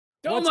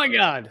Oh my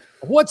God.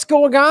 What's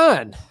going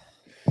on?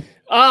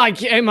 I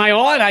can't, am I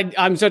on?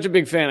 I'm such a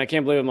big fan. I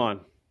can't believe I'm on.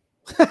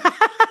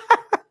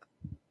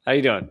 How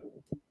you doing?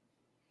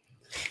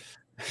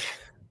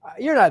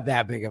 You're not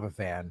that big of a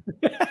fan.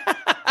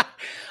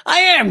 I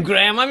am,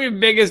 Graham. I'm your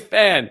biggest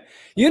fan.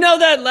 You know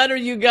that letter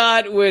you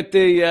got with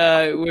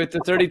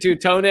the 32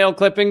 toenail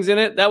clippings in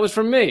it? That was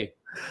from me.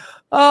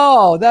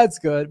 Oh, that's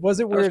good. Was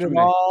it weird at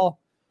all?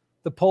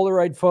 The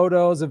Polaroid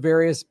photos of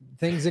various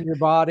things in your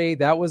body.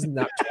 That was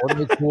not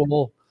totally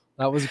cool.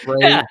 That was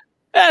great. Yeah,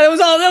 that was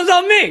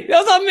on me.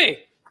 That was on me.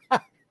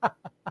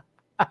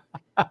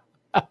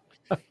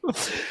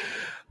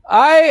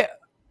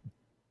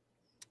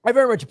 I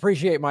very much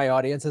appreciate my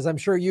audience, as I'm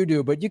sure you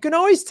do, but you can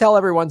always tell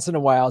every once in a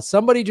while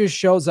somebody just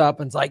shows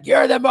up and it's like,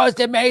 you're the most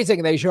amazing.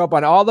 And they show up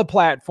on all the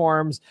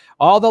platforms,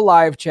 all the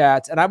live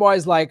chats. And I'm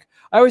always like,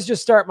 I always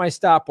just start my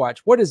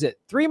stopwatch. What is it?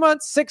 3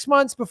 months, 6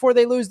 months before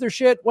they lose their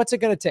shit? What's it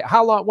going to take?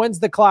 How long? When's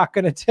the clock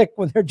going to tick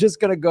when they're just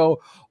going to go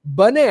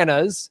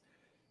bananas?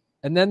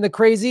 And then the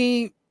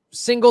crazy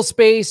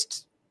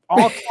single-spaced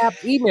all-cap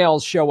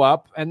emails show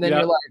up. And then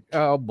you're like,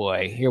 oh,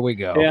 boy, here we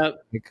go. Yeah,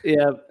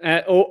 yeah.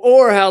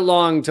 Or how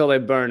long till they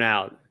burn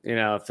out? You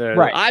know, if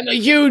they're I'm a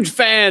huge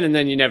fan, and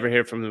then you never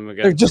hear from them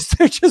again.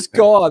 They're just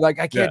gone. Like,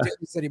 I can't do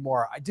this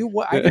anymore. I didn't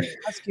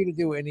ask you to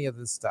do any of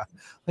this stuff.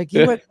 Like,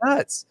 you went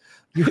nuts.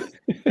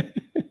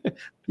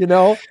 You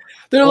know,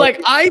 they're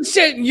like, I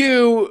sent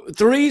you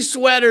 3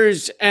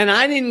 sweaters and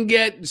I didn't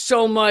get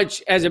so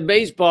much as a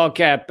baseball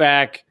cap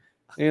back.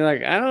 And you're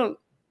like, I don't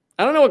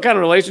know what kind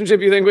of relationship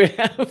you think we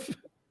have.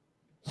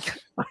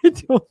 I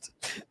don't.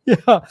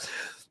 Yeah.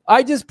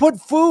 I just put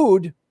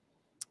food.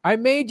 I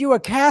made you a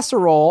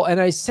casserole and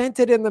I sent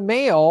it in the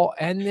mail,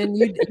 and then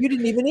you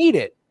didn't even eat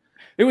it.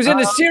 It was in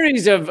a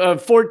series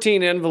of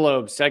 14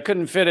 envelopes. I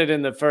couldn't fit it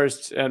in the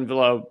first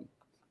envelope.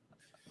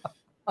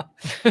 A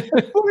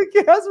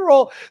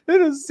casserole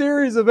in a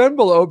series of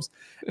envelopes,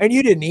 and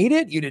you didn't eat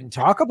it. You didn't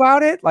talk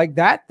about it like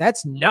that.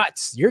 That's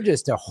nuts. You're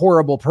just a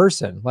horrible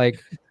person.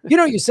 Like, you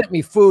know, you sent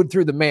me food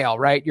through the mail,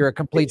 right? You're a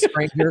complete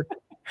stranger,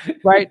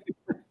 right?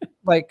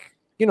 Like,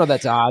 you know,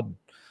 that's odd.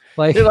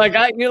 Like, you're like,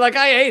 I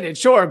ate it,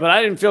 sure, but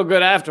I didn't feel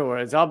good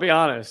afterwards. I'll be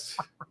honest.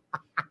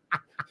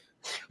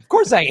 Of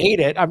course I ate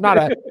it.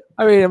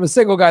 I'm a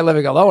single guy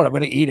living alone. I'm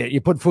going to eat it.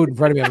 You put food in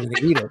front of me, I'm going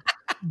to eat it,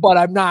 but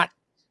I'm not.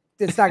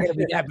 It's not going to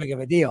be that big of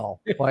a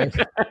deal. Like,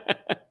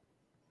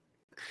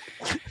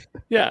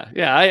 yeah,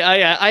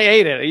 I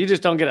ate it. You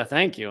just don't get a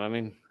thank you. I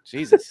mean,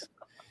 Jesus.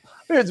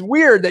 It's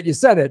weird that you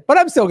said it, but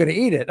I'm still going to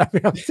eat it. I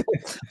mean,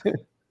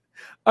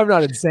 I'm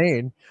not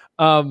insane.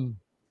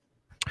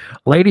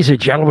 Ladies and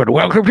gentlemen,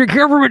 welcome to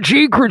Government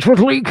Secrets with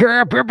Lee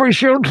Cap,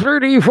 episode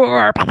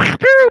 34.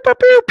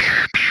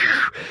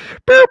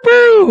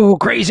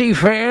 Crazy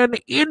fan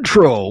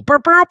intro.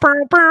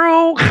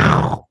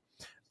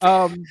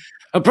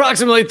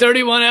 Approximately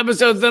 31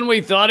 episodes than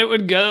we thought it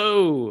would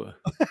go.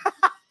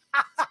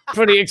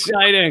 Pretty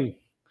exciting.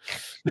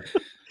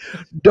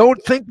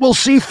 Don't think we'll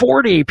see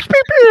 40.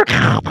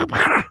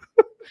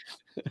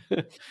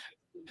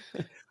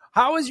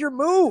 How was your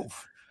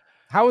move?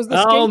 How was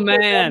the Oh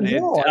man,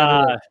 it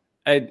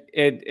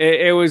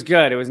was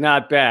good. It was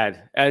not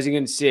bad, as you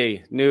can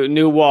see.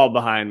 New wall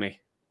behind me.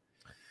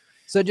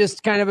 So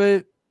just kind of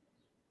a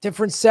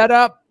different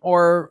setup,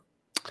 or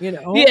you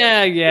know?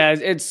 Yeah.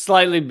 It's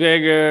slightly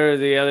bigger.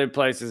 The other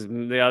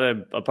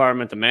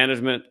apartment, the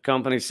management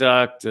company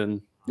sucked,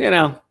 and you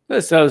know,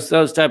 those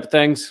type of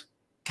things.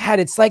 God,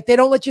 it's like they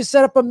don't let you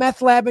set up a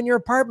meth lab in your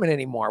apartment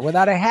anymore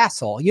without a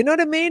hassle. You know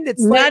what I mean?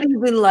 It's not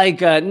even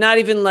like a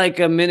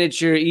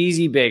miniature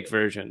easy bake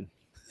version.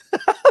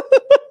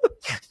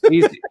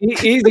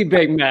 easy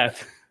bake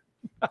meth.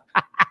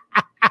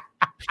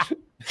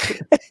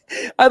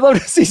 I'd love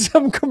to see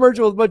some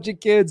commercial with a bunch of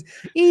kids.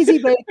 Easy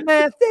bake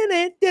meth,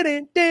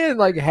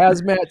 like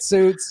hazmat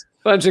suits.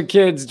 Bunch of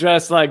kids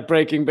dressed like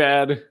Breaking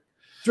Bad.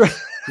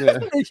 Yeah.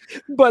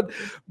 but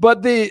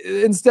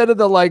instead of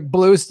the like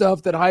blue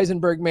stuff that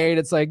Heisenberg made,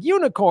 it's like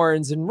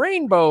unicorns and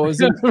rainbows.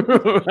 And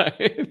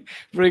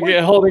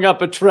right. Holding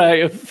up a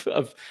tray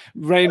of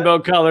rainbow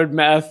colored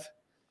meth.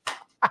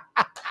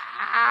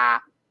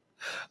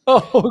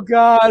 Oh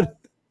God.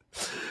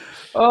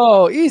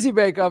 Oh, easy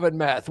bake oven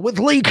meth with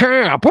Lee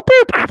Camp.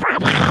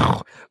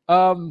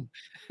 Well,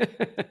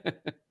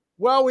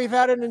 we've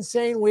had an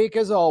insane week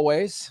as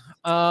always.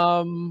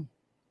 Yeah,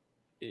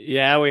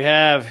 we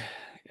have.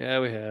 Yeah,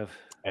 we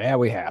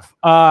have.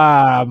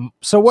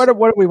 So what do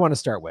we want to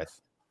start with?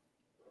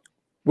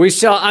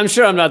 I'm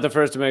sure I'm not the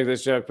first to make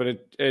this joke, but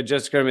it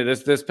just occurred to me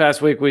this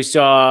past week we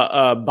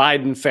saw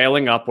Biden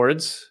failing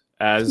upwards,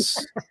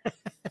 as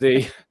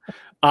the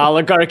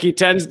oligarchy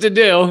tends to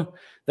do.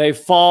 They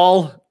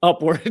fall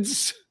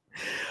upwards.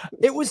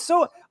 It was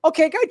so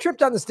okay. Guy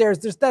tripped on the stairs.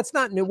 That's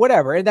not new.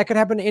 Whatever, and that could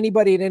happen to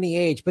anybody at any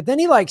age. But then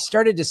he like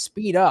started to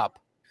speed up.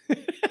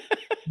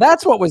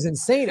 That's what was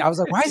insane. I was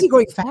like, why is he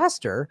going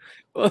faster?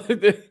 Well,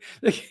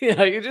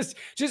 you just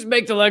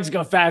make the legs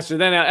go faster.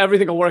 Then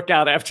everything will work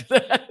out after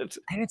that.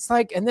 And it's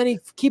like, and then he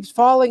keeps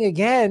falling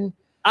again.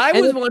 I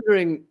was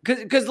wondering,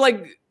 because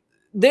like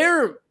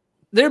their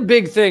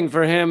big thing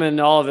for him and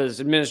all of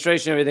his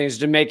administration and everything is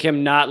to make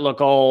him not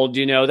look old.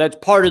 You know, that's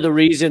part of the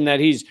reason that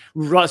he's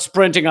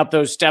sprinting up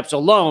those steps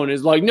alone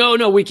is like,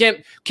 no, we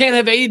can't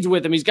have AIDS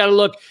with him. He's got to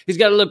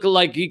look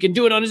like he can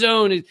do it on his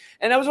own.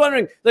 And I was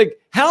wondering, like,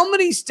 how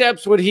many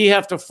steps would he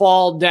have to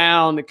fall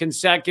down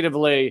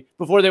consecutively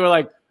before they were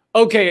like,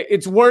 okay,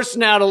 it's worse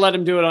now to let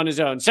him do it on his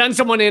own. Send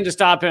someone in to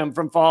stop him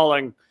from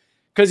falling.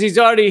 Because he's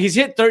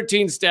hit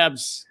 13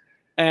 steps.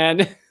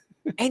 And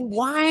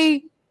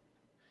why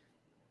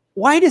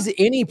does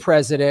any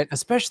president,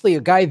 especially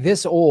a guy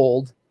this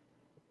old,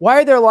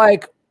 why are they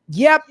like,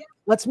 yep,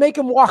 let's make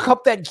him walk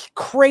up that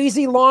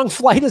crazy long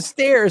flight of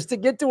stairs to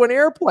get to an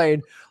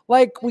airplane?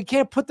 Like, we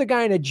can't put the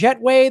guy in a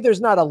jetway. There's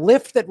not a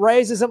lift that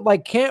raises him.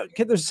 Like, can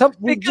there's something?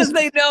 Because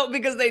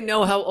they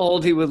know how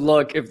old he would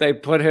look if they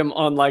put him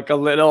on like a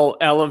little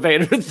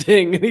elevator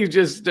thing and he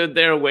just stood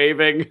there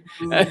waving.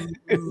 I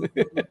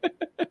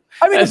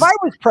mean, if I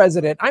was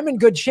president, I'm in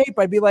good shape.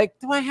 I'd be like,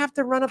 do I have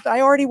to run up?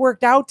 I already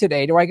worked out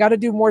today. Do I got to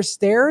do more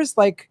stairs?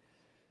 Like,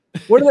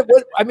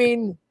 I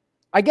mean,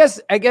 I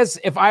guess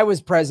if I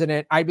was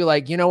president, I'd be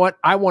like, you know what?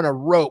 I want a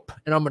rope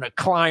and I'm going to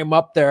climb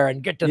up there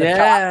and get to the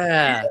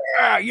top.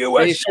 Yeah,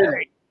 USA. They should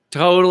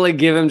totally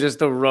give him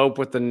just a rope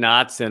with the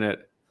knots in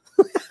it.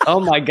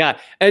 Oh my God.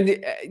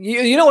 And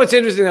you know what's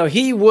interesting though?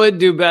 He would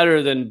do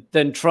better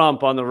than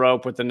Trump on the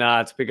rope with the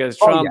knots because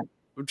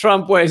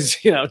Trump weighs,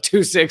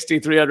 260,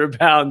 300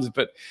 pounds,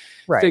 but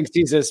thinks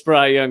he's a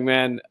spry young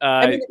man.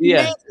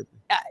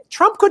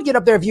 Trump could get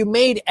up there if you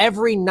made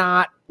every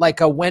knot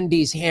like a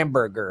Wendy's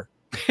hamburger.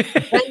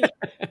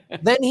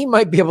 then he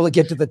might be able to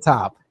get to the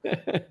top.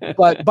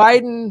 But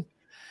Biden,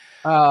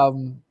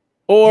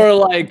 or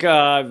like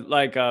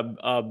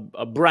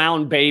a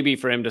brown baby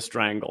for him to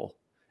strangle.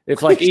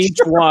 If like each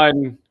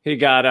one he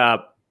got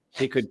up,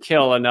 he could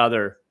kill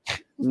another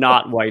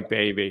not white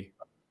baby.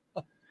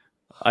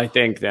 I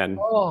think then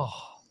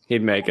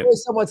he'd make it.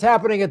 Based on what's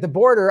happening at the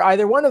border,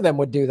 either one of them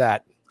would do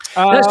that.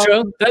 That's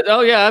true.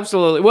 Yeah,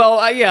 absolutely. Well,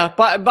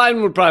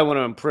 Biden would probably want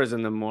to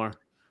imprison them more.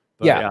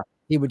 But, yeah.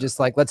 He would just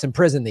like, let's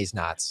imprison these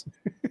knots.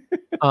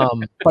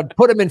 But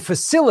put them in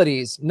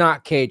facilities,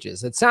 not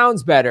cages. It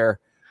sounds better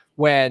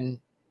when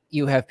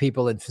you have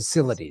people in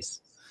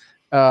facilities.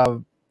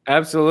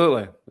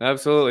 Absolutely.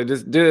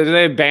 Do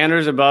they have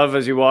banners above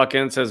as you walk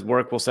in that says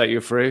work will set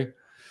you free?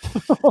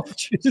 Oh,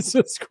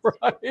 Jesus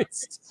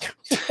Christ.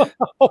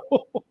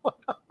 Wow.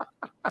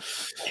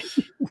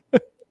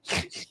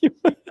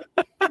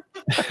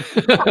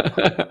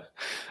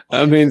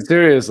 I mean,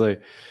 seriously.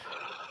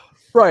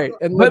 Right.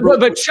 And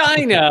but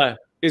China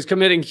is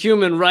committing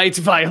human rights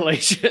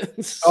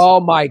violations. Oh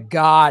my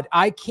God.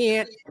 I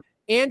can't.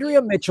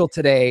 Andrea Mitchell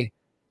today,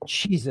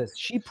 Jesus,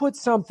 she put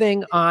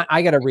something on.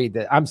 I got to read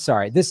that. I'm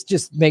sorry. This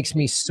just makes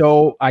me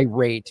so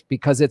irate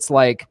because it's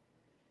like,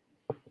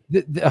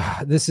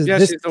 this is. Yeah,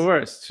 she's the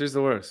worst. She's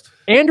the worst.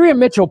 Andrea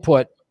Mitchell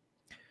put,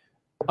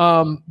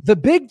 the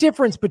big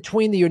difference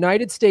between the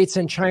United States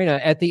and China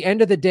at the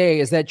end of the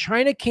day is that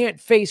China can't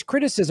face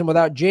criticism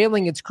without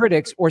jailing its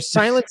critics or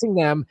silencing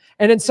them,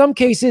 and in some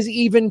cases,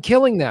 even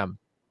killing them.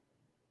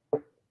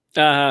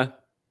 Yeah.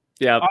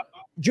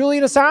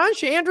 Julian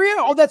Assange, Andrea?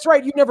 Oh, that's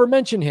right. You never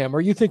mention him,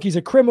 or you think he's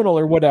a criminal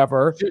or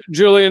whatever.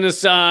 Julian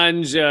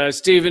Assange,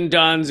 Stephen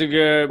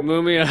Donziger,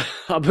 Mumia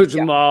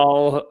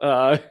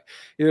Abu-Jamal,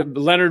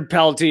 Leonard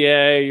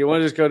Peltier. You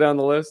want to just go down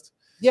the list?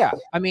 Yeah.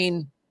 I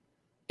mean,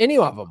 any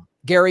of them.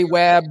 Gary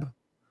Webb.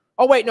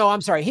 Oh, wait, no,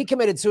 I'm sorry. He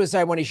committed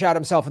suicide when he shot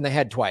himself in the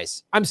head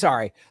twice. I'm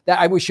sorry.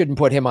 We shouldn't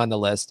put him on the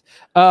list.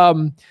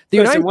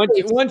 Listen,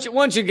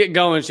 once you get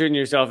going shooting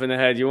yourself in the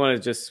head, you want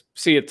to just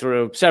see it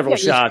through several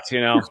shots,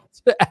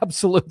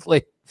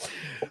 Absolutely.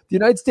 The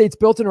United States,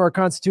 built into our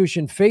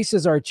Constitution,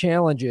 faces our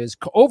challenges,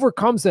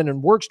 overcomes them,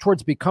 and works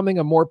towards becoming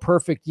a more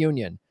perfect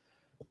union.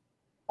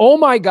 Oh,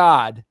 my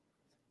God.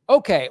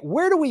 Okay,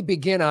 where do we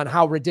begin on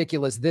how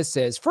ridiculous this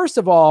is? First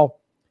of all,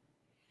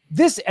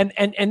 this and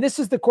this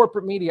is the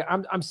corporate media.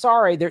 I'm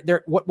sorry.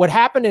 What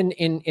happened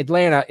in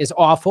Atlanta is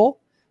awful,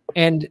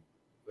 and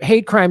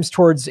hate crimes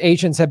towards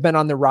Asians have been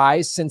on the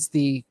rise since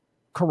the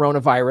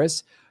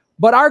coronavirus.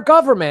 But our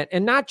government,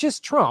 and not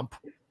just Trump,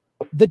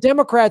 the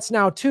Democrats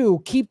now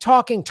too, keep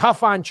talking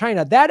tough on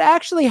China. That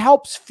actually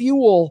helps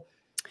fuel.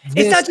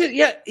 It's not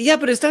just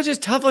but it's not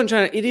just tough on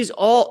China. It is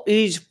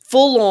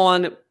full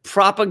on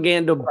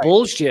propaganda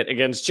bullshit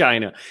against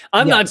China.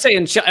 I'm not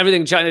saying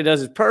everything China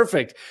does is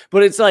perfect,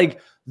 but it's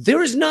like,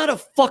 there is not a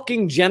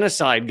fucking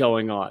genocide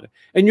going on.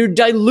 And you're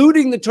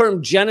diluting the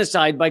term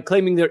genocide by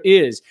claiming there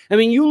is. I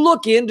mean, you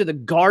look into the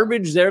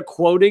garbage they're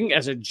quoting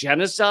as a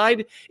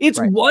genocide. It's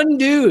one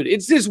dude.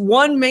 It's this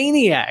one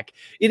maniac,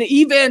 an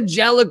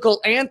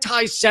evangelical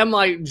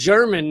anti-Semite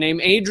German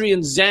named Adrian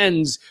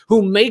Zenz,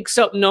 who makes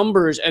up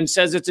numbers and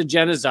says it's a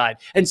genocide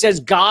and says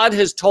God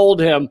has told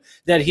him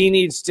that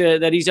he's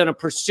on a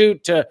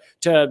pursuit to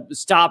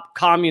stop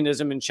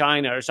communism in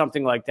China or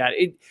something like that.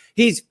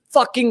 He's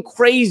fucking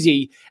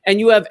crazy. And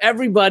you have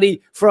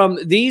everybody from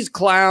these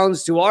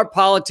clowns to our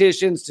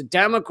politicians to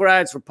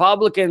Democrats,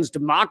 Republicans,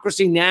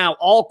 Democracy Now,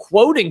 all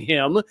quoting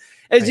him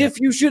as if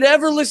you should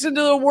ever listen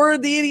to the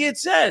word the idiot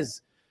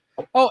says.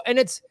 Oh,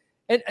 and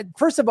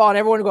first of all, and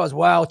everyone goes,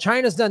 well,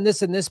 China's done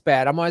this and this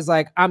bad. I'm always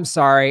like, I'm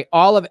sorry.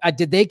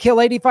 Did they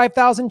kill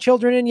 85,000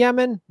 children in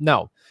Yemen?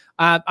 No.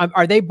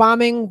 Are they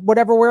bombing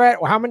whatever we're at?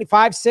 How many?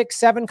 5, 6,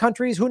 7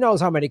 countries? Who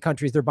knows how many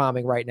countries they're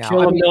bombing right now?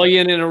 Kill a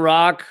million in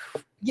Iraq.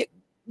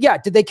 Yeah.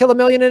 Did they kill 1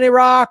 million in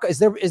Iraq?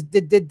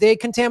 Did they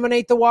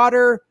contaminate the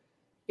water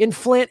in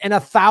Flint and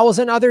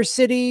 1,000 other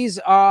cities?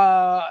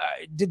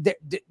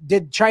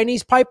 Did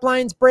Chinese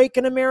pipelines break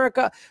in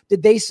America?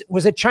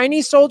 Was it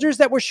Chinese soldiers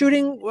that were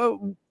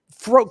shooting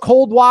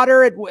cold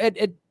water at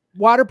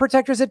water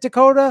protectors at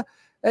Dakota?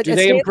 Do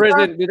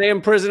they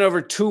imprison over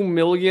 2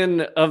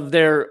 million of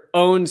their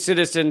own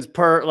citizens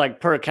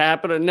per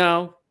capita?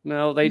 No.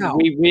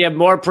 We have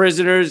more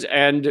prisoners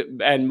and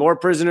more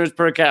prisoners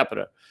per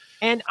capita.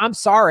 And I'm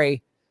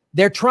sorry,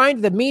 they're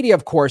trying, the media,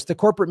 of course, the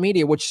corporate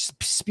media, which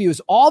spews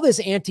all this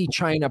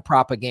anti-China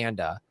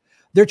propaganda.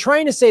 They're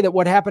trying to say that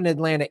what happened in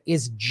Atlanta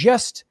is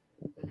just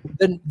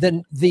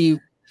the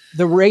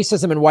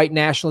racism and white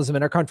nationalism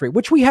in our country,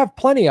 which we have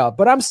plenty of.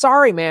 But I'm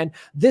sorry, man,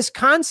 this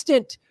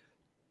constant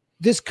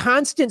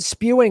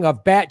spewing of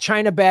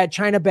China bad,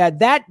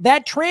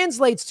 that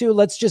translates to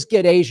let's just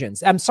get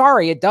Asians. I'm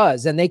sorry, it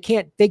does. And they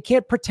can't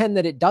pretend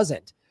that it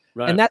doesn't.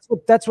 Right. And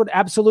that's what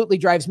absolutely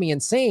drives me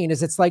insane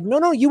is it's like,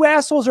 no, you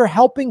assholes are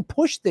helping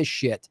push this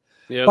shit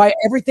by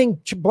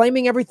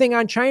blaming everything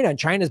on China, and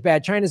China's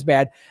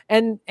bad.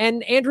 And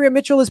Andrea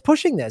Mitchell is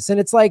pushing this. And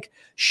it's like,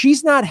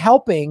 she's not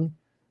helping.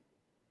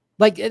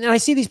 Like, and I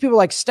see these people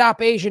like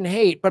stop Asian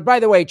hate, but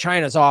by the way,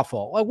 China's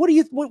awful. Like,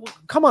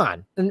 come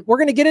on. And we're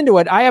going to get into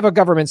it. I have a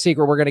government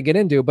secret we're going to get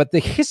into, but the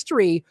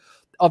history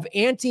of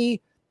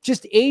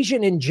just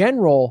Asian in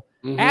general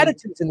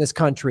attitudes in this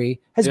country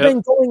has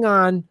been going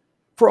on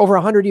for over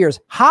 100 years.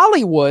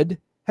 Hollywood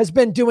has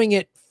been doing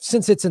it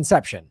since its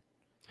inception.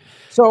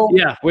 So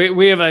yeah,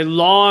 we have a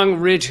long,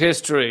 rich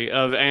history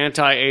of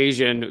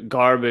anti-Asian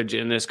garbage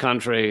in this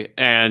country,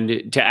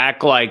 and to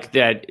act like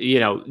that,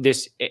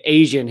 this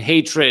Asian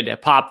hatred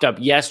popped up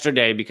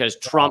yesterday because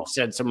Trump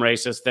said some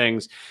racist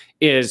things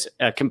is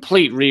a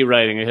complete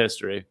rewriting of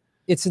history.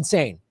 It's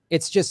insane.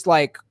 It's just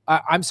like,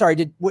 I'm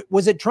sorry,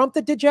 was it Trump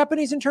that did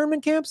Japanese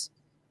internment camps?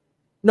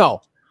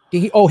 No.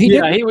 He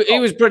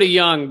was pretty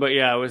young, but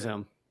yeah, it was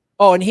him.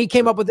 Oh, and he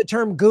came up with the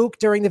term "gook"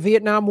 during the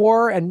Vietnam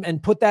War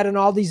and put that in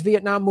all these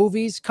Vietnam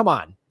movies. Come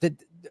on,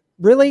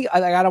 really?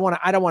 I don't want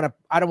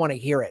to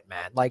hear it,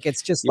 man. Like,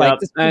 it's just like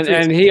this.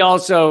 And he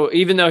also,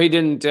 even though he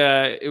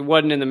it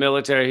wasn't in the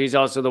military, he's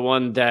also the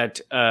one that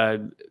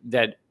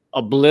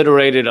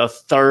obliterated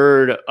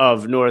 1/3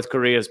 of North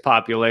Korea's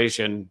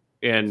population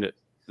in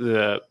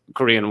the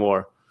Korean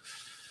War.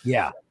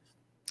 Yeah,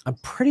 I'm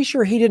pretty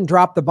sure he didn't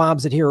drop the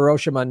bombs at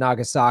Hiroshima and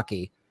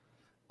Nagasaki.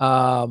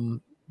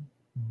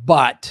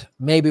 But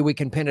maybe we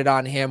can pin it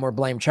on him or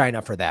blame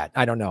China for that.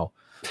 I don't know.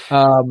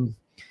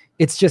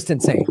 It's just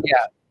insane.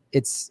 Yeah,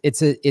 it's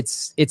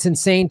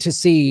insane to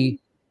see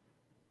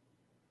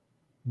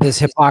this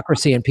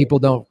hypocrisy and people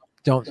don't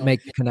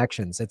make the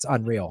connections. It's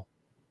unreal.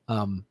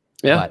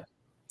 Yeah.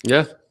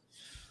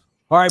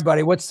 All right,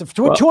 buddy.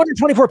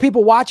 224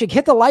 people watching?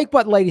 Hit the like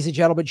button, ladies and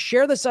gentlemen.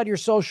 Share this on your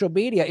social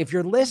media. If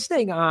you're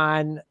listening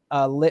on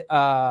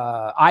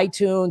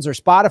iTunes or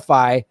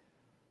Spotify,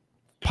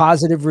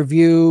 positive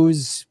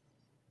reviews,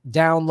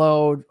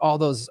 download, all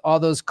those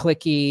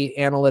clicky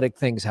analytic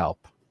things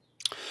help.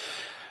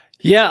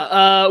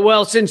 Yeah.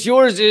 Well, since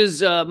yours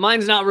is,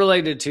 mine's not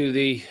related to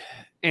the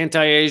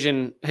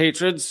anti-Asian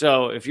hatred.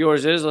 So if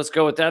yours is, let's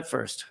go with that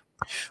first.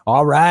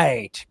 All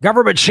right.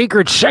 Government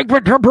secret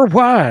segment number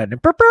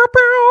 1.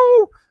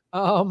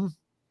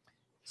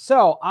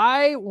 So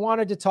I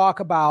wanted to talk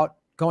about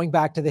going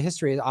back to the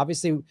history.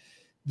 Obviously,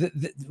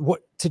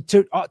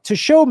 to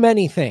show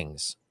many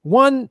things.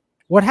 One,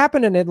 what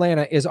happened in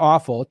Atlanta is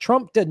awful.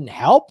 Trump didn't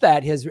help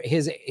that, his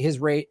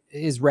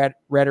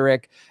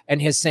rhetoric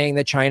and his saying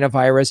the China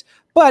virus,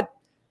 but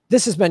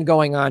this has been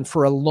going on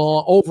for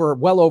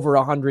well over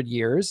 100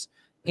 years.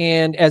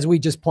 And as we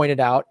just pointed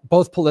out,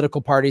 both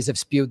political parties have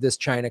spewed this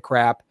China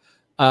crap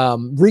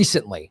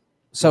recently.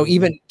 So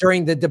even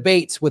during the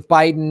debates with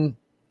Biden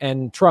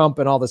and Trump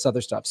and all this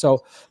other stuff.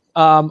 So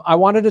I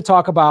wanted to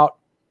talk about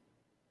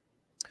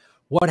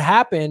what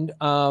happened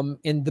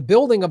in the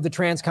building of the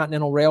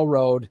Transcontinental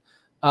Railroad.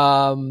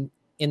 In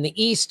the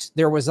East,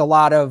 there was a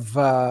lot of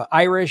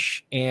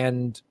Irish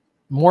and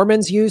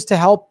Mormons used to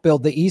help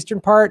build the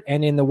eastern part.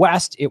 And in the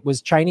West, it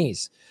was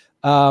Chinese.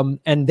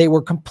 And they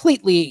were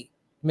completely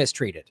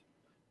mistreated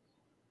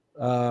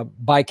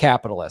by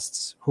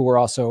capitalists who were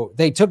also,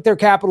 they took their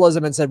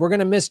capitalism and said, we're going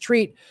to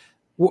mistreat,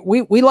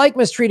 we like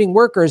mistreating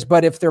workers,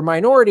 but if they're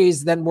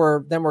minorities, then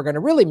we're going to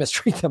really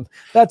mistreat them.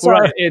 That's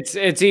right.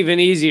 It's even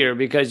easier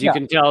because you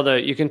can tell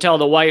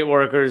the white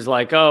workers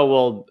like, oh,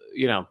 well,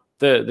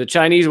 the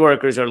Chinese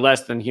workers are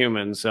less than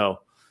human. So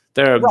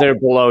they're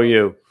below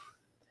you.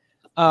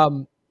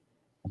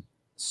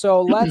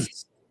 So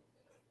let's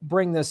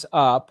bring this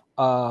up.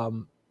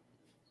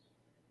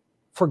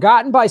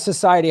 Forgotten by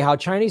society how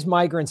Chinese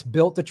migrants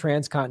built the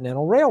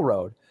transcontinental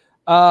railroad.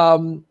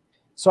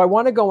 So I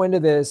want to go into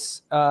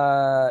this.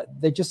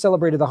 They just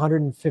celebrated the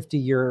 150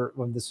 year,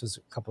 when this was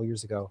a couple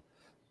years ago.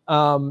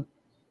 From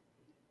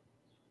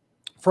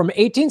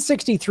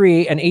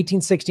 1863 and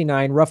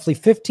 1869, roughly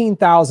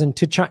 15,000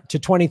 to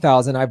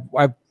 20,000.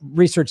 I've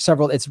researched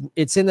several.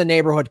 It's in the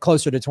neighborhood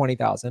closer to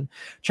 20,000.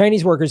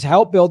 Chinese workers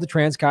helped build the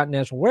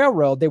transcontinental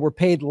railroad. They were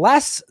paid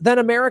less than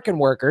American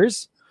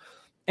workers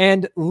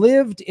and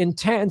lived in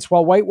tents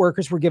while white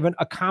workers were given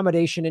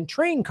accommodation in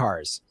train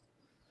cars.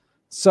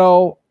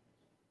 So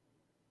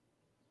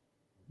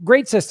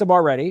great system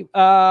already.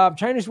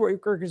 Chinese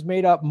workers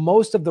made up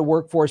most of the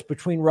workforce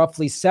between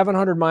roughly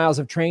 700 miles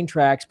of train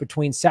tracks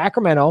between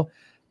Sacramento,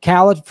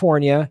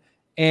 California,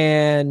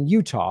 and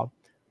Utah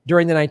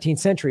during the 19th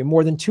century.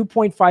 More than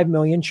 2.5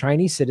 million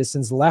Chinese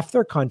citizens left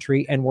their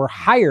country and were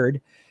hired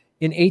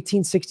in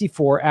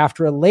 1864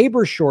 after a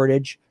labor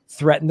shortage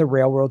threatened the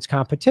railroad's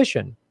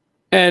competition.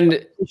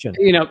 And,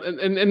 you know,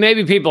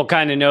 maybe people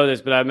kind of know this,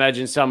 but I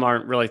imagine some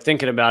aren't really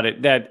thinking about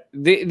it, that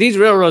these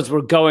railroads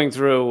were going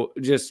through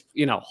just,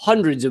 you know,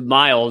 hundreds of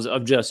miles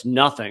of just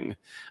nothing.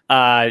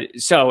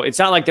 So it's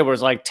not like there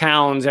was like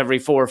towns every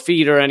 4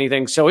 feet or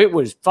anything. So it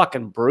was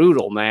fucking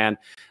brutal, man.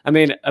 I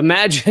mean,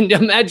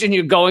 imagine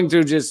you're going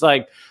through just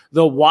like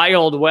the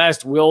Wild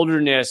West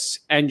wilderness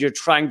and you're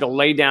trying to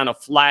lay down a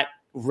flat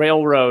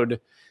railroad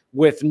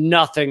with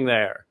nothing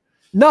there.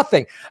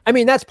 Nothing. I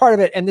mean, that's part of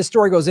it. And this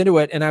story goes into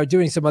it. And I was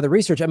doing some other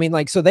research. I mean,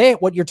 like, so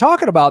what you're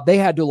talking about, they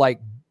had to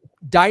like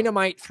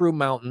dynamite through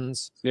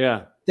mountains.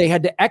 Yeah. They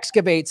had to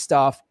excavate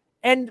stuff,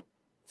 and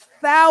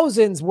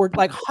thousands were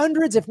like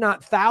hundreds, if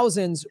not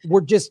thousands,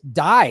 were just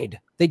died.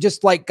 They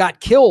just like got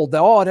killed.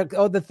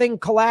 Oh, the thing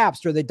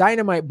collapsed, or the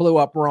dynamite blew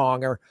up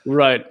wrong, or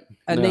right.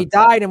 And they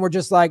died, and we're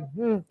just like,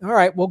 all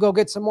right, we'll go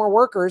get some more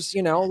workers.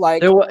 You know,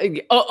 like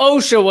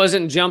OSHA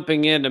wasn't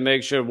jumping in to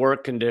make sure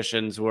work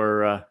conditions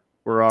were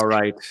all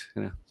right.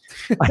 You know.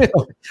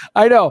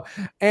 I know.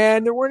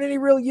 And there weren't any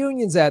real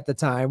unions at the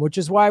time, which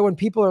is why when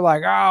people are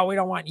like, oh, we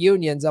don't want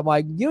unions, I'm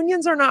like,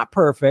 unions are not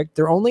perfect.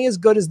 They're only as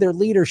good as their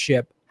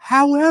leadership.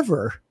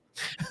 However,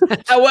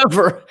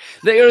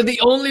 they are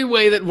the only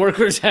way that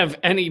workers have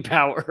any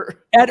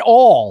power at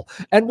all.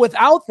 And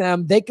without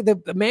them,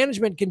 the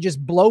management can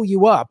just blow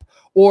you up,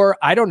 or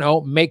I don't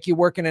know, make you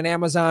work in an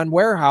Amazon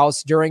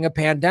warehouse during a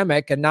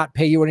pandemic and not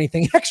pay you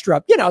anything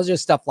extra. You know,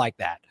 just stuff like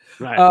that.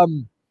 Right.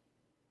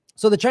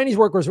 So the Chinese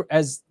workers,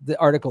 as the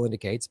article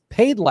indicates,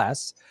 paid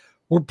less,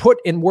 were put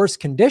in worse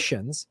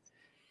conditions.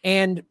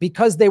 And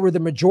because they were the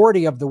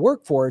majority of the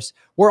workforce,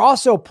 were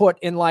also put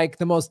in like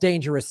the most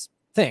dangerous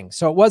thing.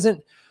 So it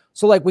wasn't,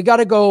 so like, we got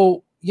to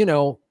go, you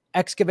know,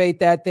 excavate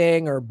that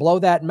thing or blow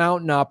that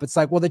mountain up. It's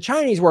like, well, the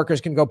Chinese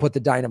workers can go put the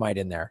dynamite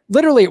in there.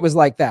 Literally, it was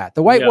like that.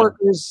 The white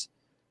workers,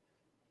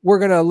 we're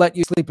going to let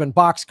you sleep in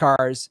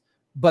boxcars,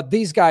 but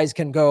these guys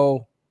can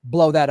go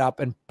blow that up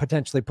and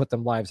potentially put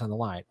them lives on the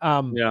line.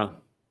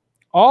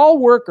 All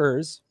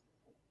workers,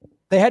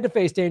 they had to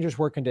face dangerous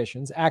work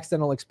conditions,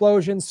 accidental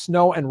explosions,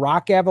 snow and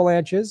rock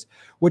avalanches,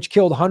 which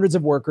killed hundreds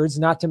of workers,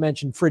 not to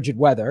mention frigid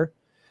weather.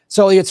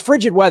 So it's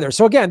frigid weather.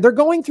 So again, they're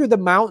going through the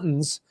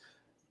mountains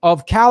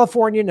of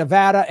California,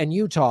 Nevada, and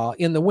Utah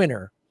in the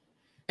winter,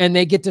 and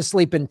they get to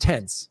sleep in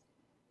tents.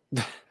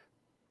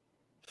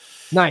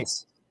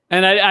 Nice.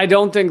 And I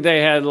don't think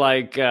they had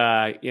like,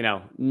 you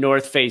know,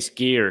 North Face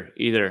gear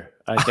either.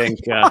 I think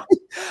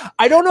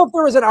I don't know if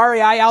there was an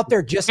REI out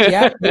there just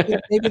yet.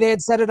 Maybe they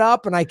had set it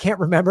up, and I can't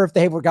remember if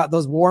they got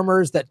those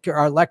warmers that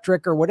are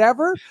electric or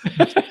whatever.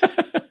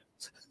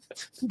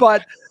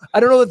 But I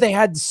don't know that they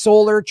had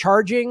solar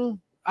charging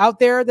out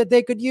there that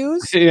they could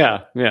use.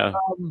 Yeah.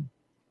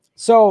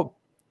 So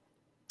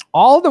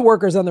all the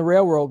workers on the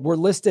railroad were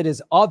listed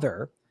as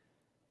other,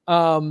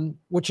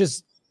 which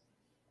is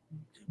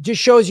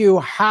just shows you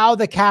how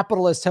the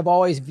capitalists have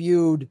always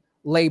viewed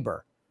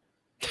labor.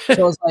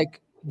 So it's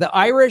like the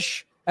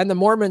Irish and the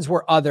Mormons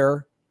were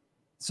other,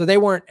 so they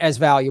weren't as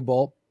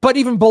valuable. But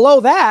even below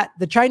that,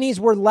 the Chinese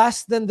were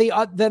less than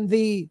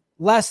the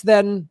less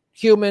than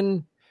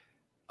human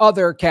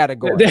other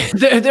category.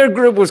 Their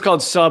group was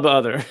called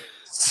sub-other.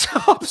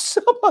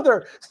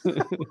 Sub-other.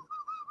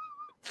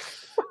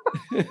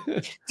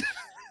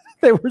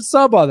 They were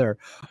sub-other.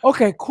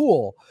 Okay,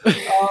 cool.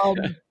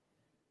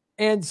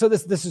 And so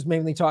this is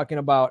mainly talking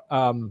about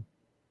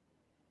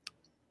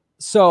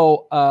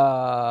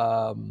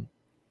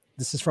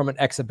this is from an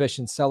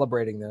exhibition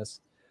celebrating this.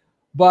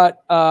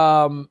 But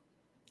the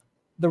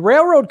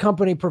railroad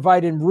company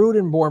provided root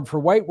and board for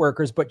white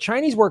workers, but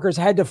Chinese workers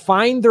had to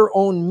find their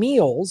own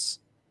meals.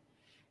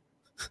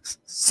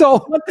 So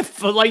what the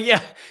fuck? Like,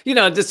 yeah, you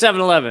know, the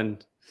 7-Eleven.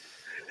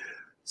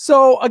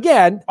 So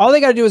again, all they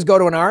got to do is go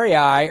to an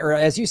REI, or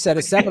as you said,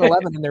 a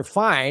 7-Eleven, and they're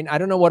fine. I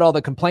don't know what all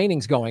the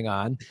complaining's going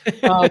on.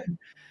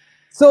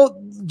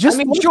 So just,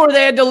 I mean, sure,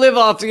 they had to live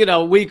off, you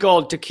know,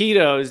 week-old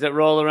taquitos that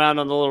roll around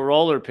on the little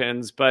roller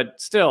pins, but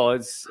still,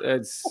 it's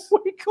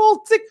week-old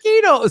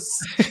taquitos.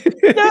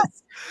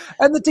 Yes.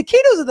 And the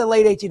taquitos of the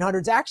late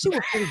 1800s actually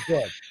were pretty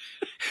good.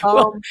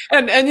 Well,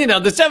 and you know,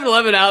 the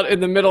 7-Eleven out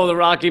in the middle of the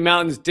Rocky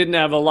Mountains didn't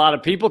have a lot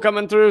of people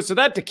coming through, so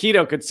that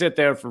taquito could sit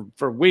there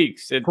for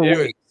weeks.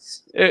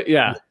 Weeks.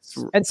 Yeah.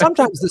 And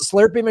sometimes the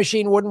Slurpee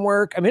machine wouldn't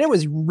work. I mean, it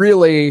was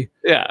really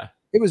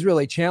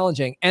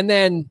challenging. And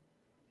then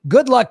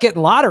good luck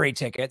getting lottery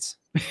tickets.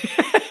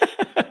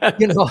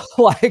 You know,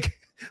 like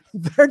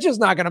they're just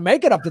not going to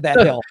make it up to that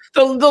hill.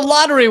 The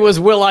lottery was,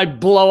 will I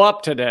blow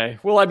up today?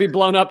 Will I be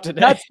blown up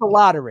today? That's the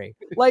lottery.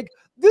 Like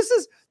this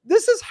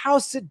is how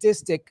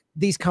sadistic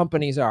these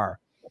companies are.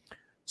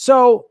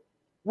 So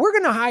we're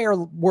going to hire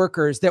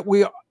workers that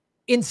we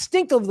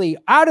instinctively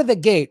out of the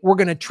gate, we're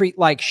going to treat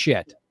like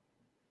shit.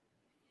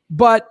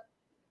 But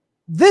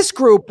this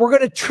group, we're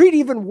going to treat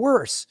even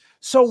worse.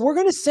 So we're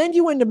going to send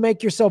you in to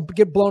make yourself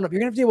get blown up. You're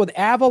going to have to deal with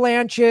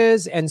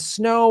avalanches and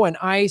snow and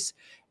ice.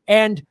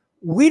 And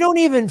we don't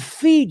even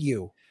feed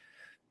you.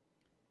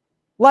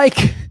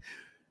 Like,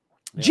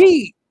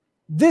 gee,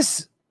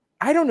 this,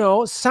 I don't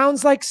know,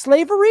 sounds like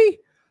slavery.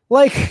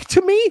 Like,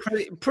 to me,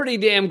 pretty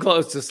damn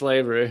close to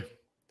slavery.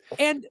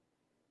 And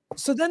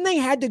so then they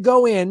had to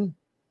go in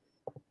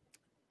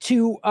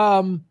to,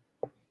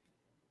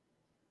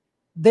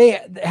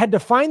 they had to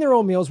find their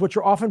own meals, which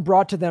were often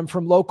brought to them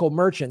from local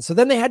merchants. So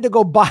then they had to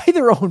go buy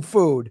their own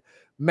food.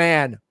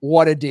 Man,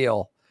 what a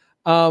deal.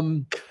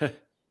 And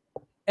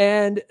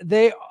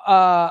they're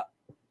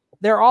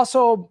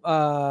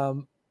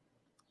also,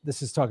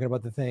 this is talking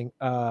about the thing.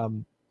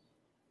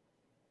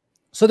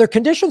 So their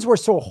conditions were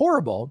so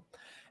horrible.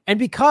 And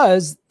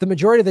because the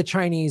majority of the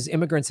Chinese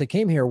immigrants that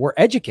came here were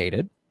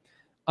educated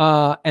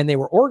and they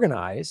were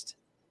organized,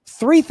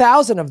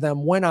 3,000 of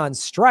them went on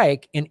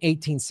strike in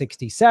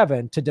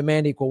 1867 to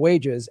demand equal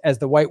wages as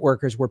the white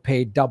workers were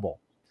paid double.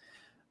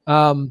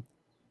 So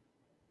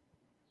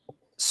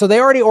they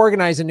already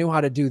organized and knew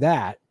how to do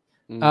that.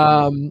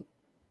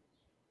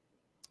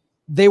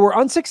 They were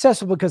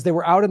unsuccessful because they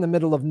were out in the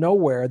middle of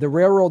nowhere. The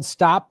railroad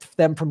stopped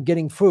them from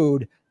getting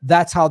food.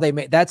 That's how they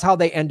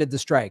ended the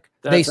strike.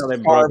 They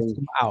starved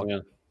them out.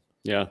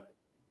 Yeah.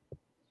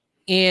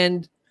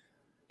 And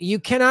you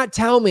cannot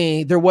tell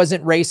me there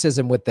wasn't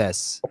racism with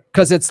this,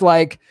 because it's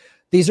like,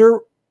 these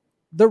are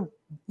the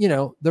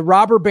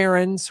robber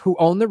barons who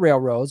own the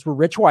railroads were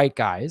rich white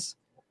guys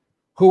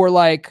who were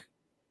like,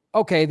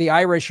 okay, the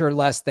Irish are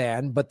less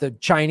than, but the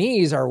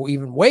Chinese are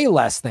even way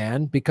less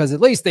than, because at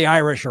least the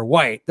Irish are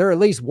white. They're at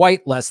least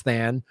white less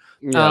than.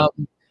 Yeah.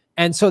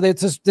 And so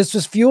this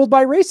was fueled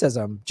by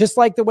racism, just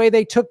like the way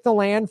they took the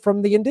land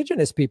from the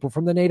indigenous people,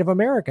 from the Native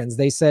Americans.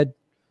 They said,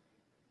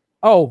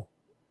 oh,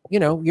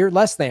 you're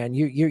less than,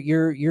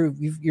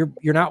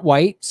 you're not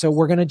white. So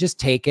we're going to just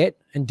take it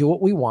and do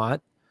what we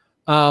want.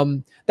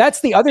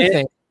 That's the other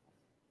thing.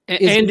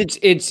 And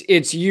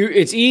it's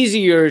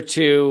easier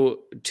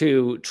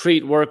to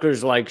treat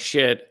workers like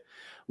shit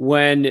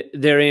when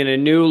they're in a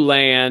new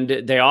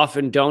land. They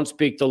often don't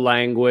speak the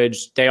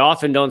language. They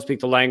often don't speak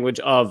the language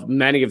of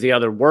many of the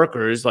other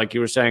workers, like you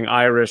were saying,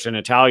 Irish and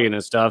Italian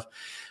and stuff.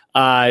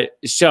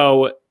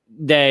 So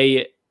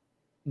they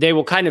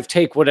will kind of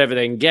take whatever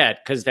they can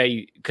get because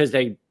they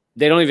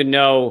don't even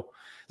know.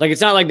 Like,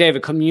 it's not like they have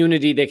a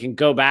community they can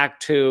go back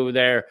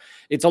to.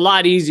 It's a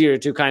lot easier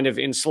to kind of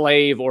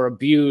enslave or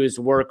abuse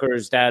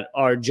workers that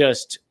are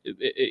just,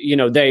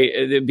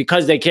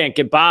 because they can't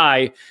get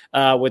by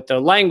with the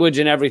language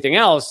and everything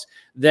else,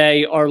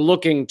 they are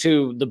looking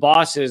to the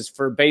bosses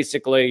for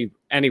basically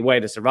any way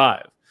to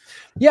survive.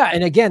 Yeah.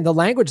 And again, the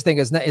language thing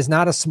is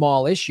not a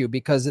small issue,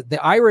 because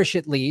the Irish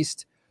at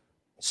least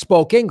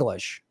spoke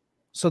English.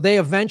 So they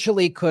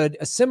eventually could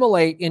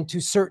assimilate into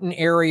certain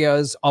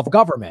areas of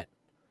government.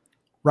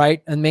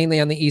 Right. And mainly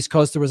on the East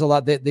Coast, there was a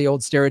lot. The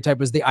old stereotype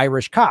was the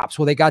Irish cops.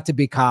 Well, they got to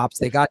be cops.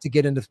 They got to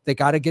get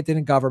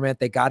into government.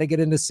 They got to get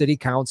into city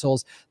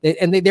councils.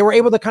 They were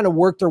able to kind of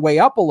work their way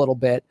up a little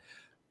bit.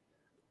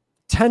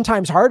 10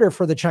 times harder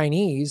for the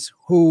Chinese,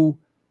 who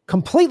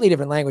completely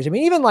different language. I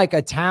mean, even like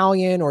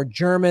Italian or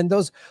German,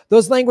 those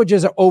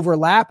languages are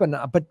overlapping.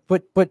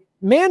 But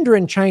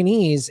Mandarin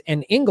Chinese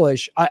and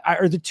English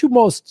are the two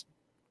most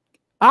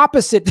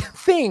opposite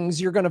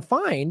things you're going to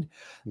find.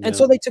 Yeah. And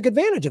so they took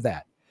advantage of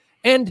that.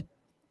 And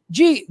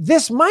gee,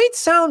 this might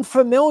sound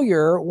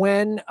familiar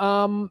when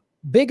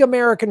big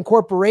American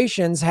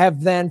corporations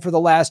have then, for the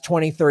last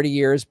 20, 30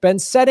 years, been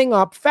setting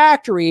up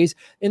factories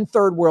in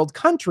third world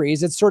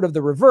countries. It's sort of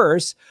the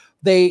reverse.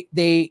 They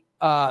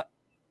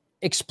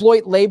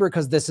exploit labor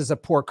because this is a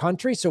poor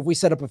country. So if we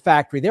set up a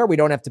factory there, we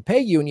don't have to pay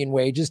union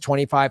wages,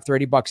 25,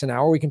 30 bucks an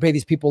hour. We can pay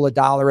these people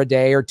 $1 a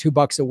day or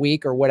 $2 a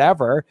week or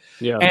whatever.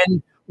 Yeah.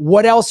 And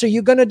what else are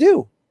you going to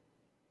do?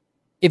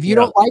 If you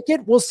don't like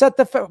it, we'll set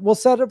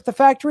up the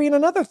factory in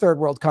another third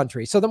world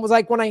country. So then it was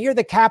like, when I hear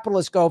the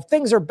capitalists go,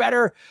 things are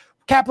better,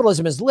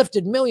 capitalism has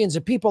lifted millions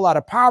of people out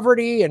of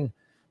poverty and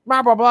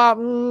blah, blah, blah,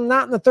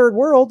 not in the third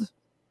world,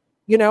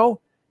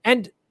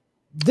 and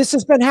this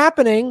has been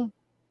happening.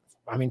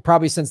 I mean,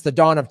 probably since the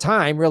dawn of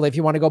time, really, if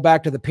you want to go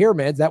back to the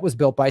pyramids, that was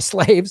built by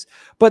slaves.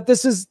 But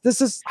this is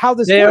how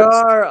this works.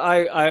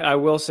 I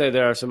will say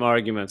there are some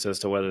arguments as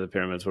to whether the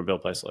pyramids were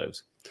built by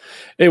slaves.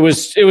 It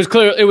was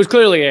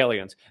clearly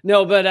aliens.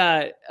 No,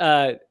 but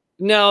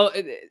no,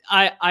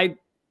 I've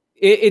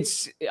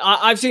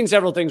seen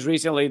several things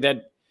recently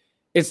that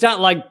it's not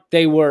like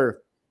they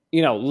were,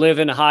 you know,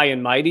 living high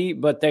and mighty,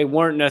 but they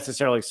weren't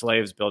necessarily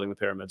slaves building the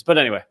pyramids. But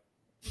anyway,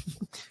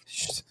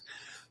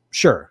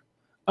 sure.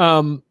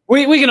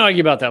 We can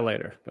argue about that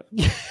later.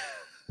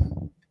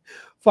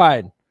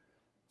 Fine.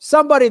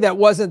 Somebody that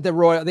wasn't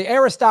the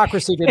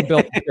aristocracy didn't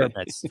build the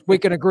pyramids. We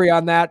can agree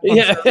on that.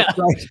 Yeah.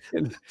 Right.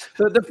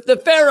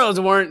 The pharaohs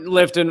weren't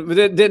lifting,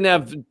 they didn't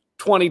have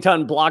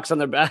 20-ton blocks on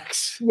their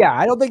backs. Yeah,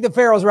 I don't think the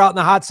pharaohs were out in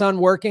the hot sun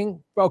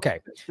working. Okay.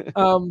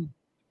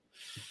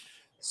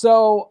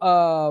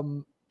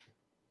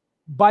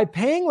 By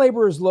paying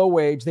laborers low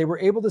wage, they were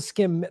able to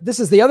skim. This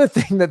is the other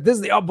thing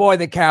oh boy,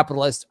 the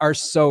capitalists are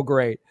so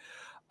great.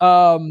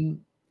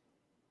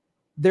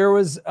 There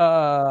was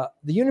the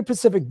Union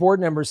Pacific board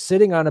members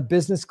sitting on a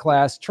business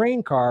class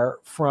train car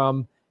from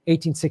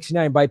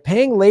 1869. By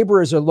paying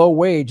laborers a low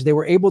wage, they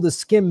were able to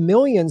skim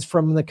millions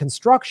from the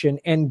construction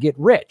and get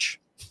rich.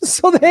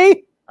 So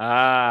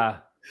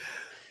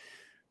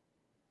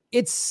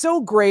it's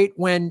so great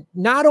when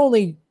not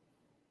only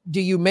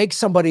do you make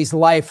somebody's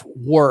life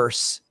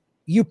worse,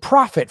 you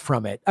profit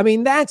from it. I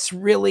mean, that's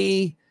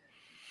really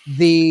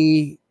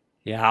the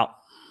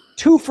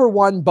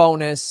 2-for-1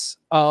 bonus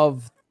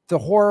of the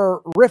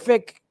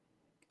horrific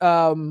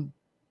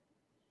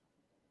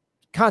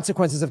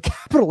consequences of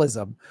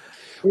capitalism.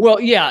 Well,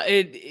 yeah,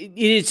 it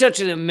is such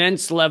an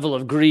immense level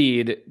of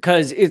greed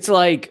because it's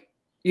like,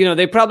 you know,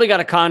 they probably got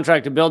a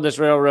contract to build this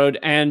railroad,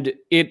 and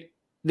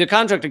the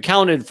contract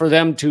accounted for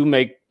them to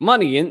make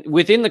money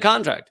within the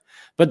contract.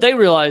 But they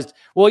realized,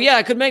 well, yeah,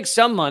 I could make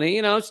some money,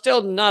 you know,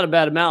 still not a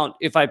bad amount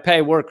if I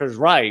pay workers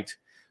right.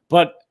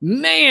 But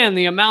man,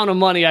 the amount of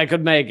money I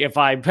could make if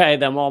I pay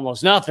them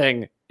almost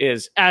nothing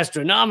is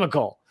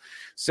astronomical.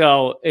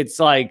 So it's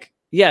like,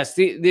 yes,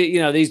 you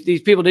know,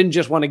 these people didn't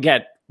just want to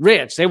get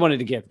rich; they wanted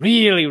to get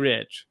really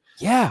rich.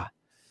 Yeah,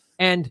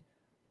 and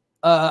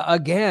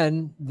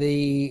again,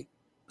 the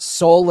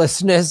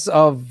soullessness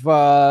of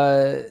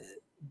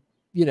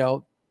you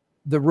know,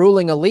 the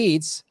ruling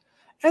elites.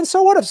 And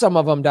so what if some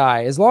of them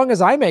die? As long as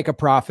I make a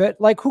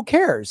profit, like, who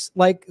cares?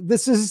 Like,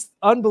 this is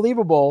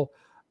unbelievable.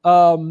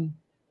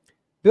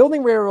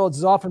 Building railroads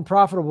is often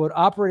profitable, but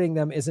operating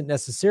them isn't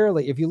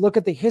necessarily. If you look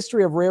at the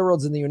history of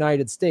railroads in the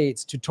United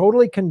States, to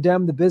totally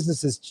condemn the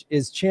businesses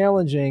is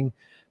challenging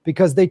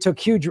because they took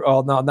huge.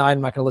 Oh, no, I'm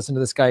not going to listen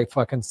to this guy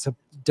fucking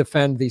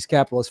defend these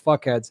capitalist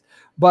fuckheads.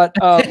 But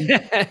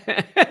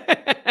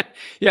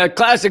yeah,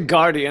 classic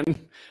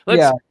Guardian.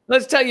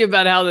 Let's tell you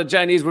about how the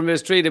Chinese were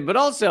mistreated, but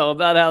also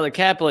about how the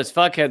capitalist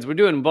fuckheads were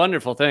doing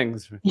wonderful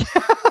things. Yeah,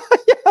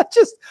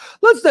 just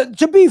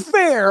to be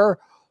fair,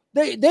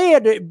 they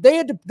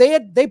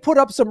put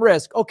up some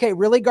risk. Okay,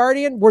 really,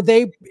 Guardian? Were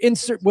they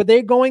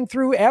going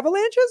through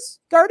avalanches,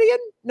 Guardian?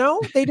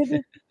 No, they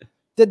didn't.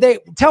 Did they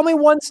tell me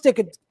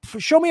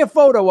show me a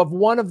photo of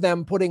one of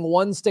them putting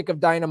one stick of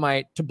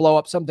dynamite to blow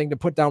up something to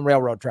put down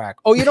railroad track?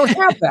 Oh, you don't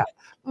have that.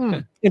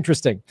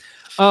 Interesting.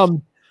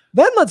 Then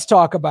let's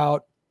talk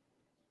about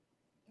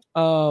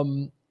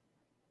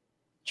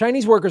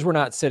Chinese workers were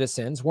not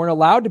citizens, weren't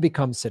allowed to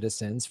become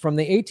citizens. From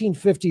the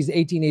 1850s to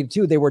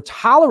 1882, they were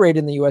tolerated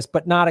in the U.S.,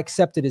 but not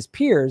accepted as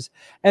peers.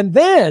 And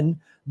then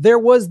there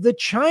was the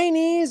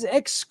Chinese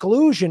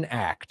Exclusion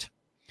Act,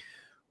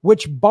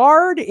 which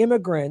barred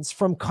immigrants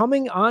from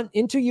coming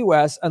into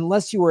U.S.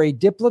 unless you were a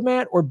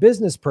diplomat or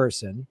business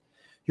person.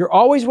 You're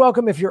always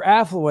welcome if you're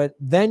affluent,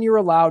 then you're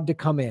allowed to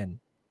come in.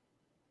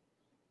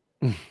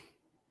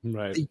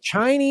 Right. The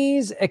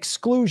Chinese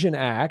Exclusion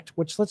Act,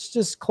 which let's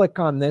just click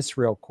on this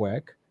real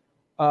quick,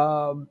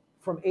 from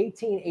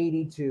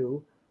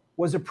 1882,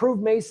 was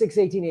approved May 6,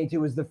 1882,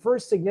 was the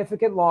first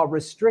significant law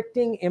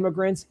restricting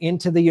immigrants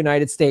into the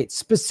United States.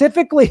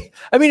 Specifically,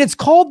 I mean, it's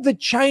called the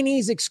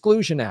Chinese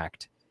Exclusion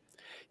Act.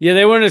 Yeah,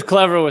 they weren't as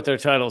clever with their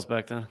titles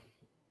back then.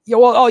 Yeah,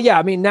 well, oh yeah,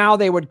 I mean, now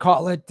they would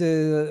call it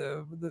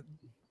the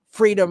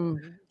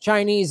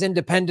Chinese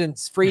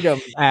Independence Freedom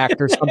Act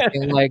or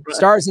something like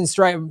Stars and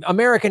Stripes,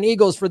 American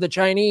Eagles for the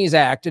Chinese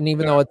Act. And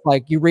even though it's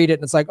like, you read it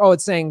and it's like, oh,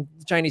 it's saying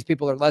Chinese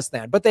people are less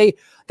than, but they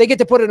get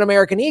to put an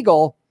American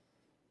eagle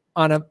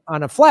on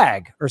a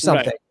flag or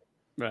something.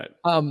 Right.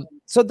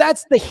 So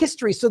that's the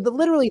history. So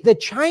literally the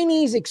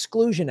Chinese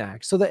Exclusion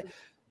Act. So that,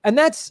 and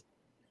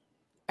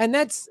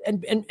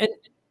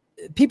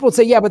people would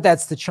say, yeah, but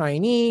that's the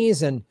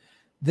Chinese, and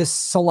this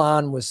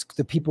salon was,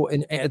 the people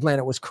in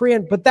Atlanta was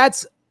Korean, but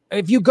that's,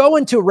 if you go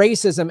into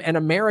racism and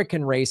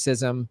American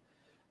racism,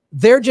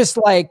 they're just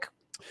like,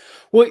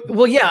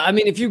 Well, yeah. I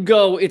mean, if you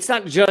go, it's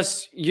not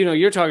just,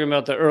 you're talking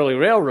about the early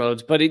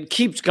railroads, but it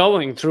keeps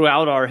going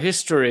throughout our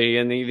history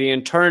and the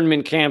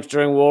internment camps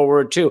during World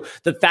War II.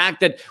 The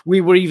fact that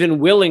we were even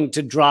willing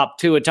to drop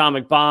 2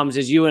 atomic bombs,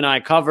 as you and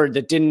I covered,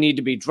 that didn't need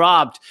to be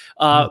dropped,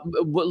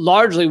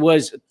 largely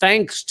was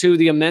thanks to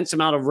the immense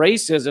amount of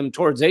racism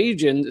towards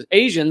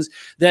Asians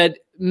that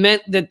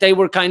meant that they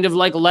were kind of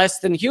like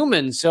less than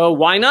human. So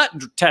why not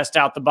test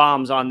out the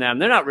bombs on them?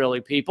 They're not really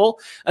people.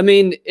 I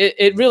mean,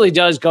 it really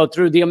does go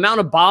through the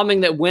amount of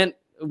bombing that went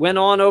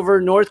on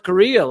over North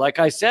Korea. Like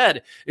I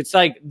said, it's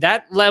like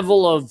that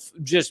level of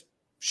just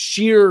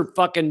sheer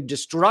fucking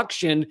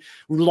destruction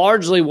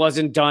largely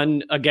wasn't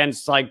done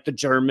against like the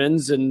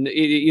Germans and,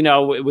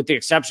 with the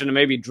exception of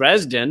maybe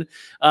Dresden.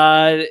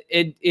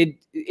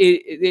 It's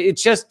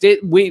just,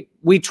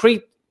 we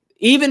treat,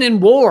 even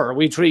in war,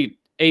 we treat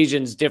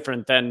Asians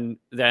different than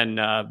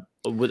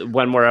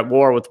when we're at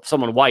war with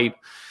someone white.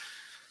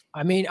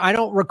 I mean, I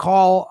don't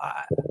recall.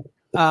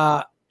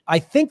 I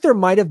think there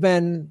might have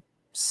been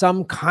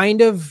some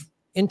kind of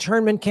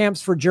internment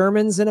camps for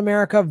Germans in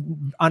America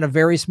on a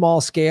very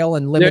small scale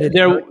and limited.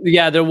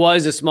 There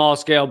was a small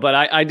scale, but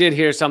I did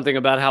hear something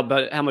about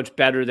how much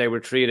better they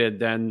were treated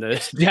than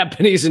the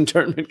Japanese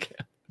internment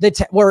camp.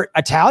 Where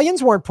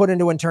Italians weren't put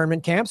into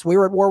internment camps. We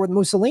were at war with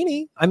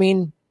Mussolini. I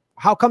mean,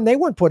 how come they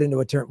weren't put into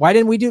a term? Why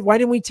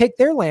didn't we take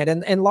their land?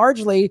 And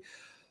largely,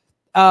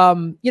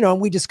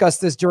 we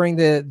discussed this during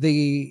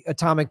the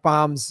atomic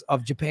bombs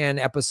of Japan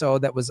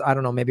episode that was, I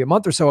don't know, maybe a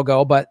month or so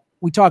ago, but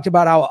we talked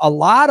about how a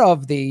lot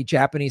of the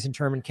Japanese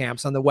internment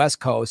camps on the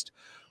West Coast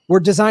were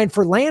designed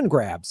for land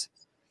grabs.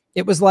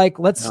 It was like,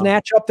 let's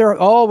snatch up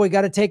we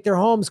got to take their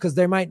homes because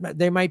they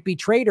might be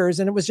traitors.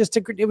 And it was just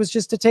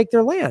to take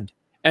their land.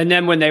 And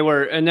then when they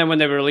were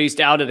released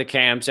out of the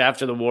camps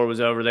after the war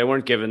was over, they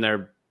weren't given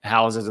their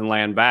houses and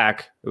land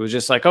back. It was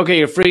just like, okay,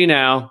 you're free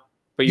now,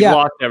 but you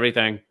lost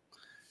everything.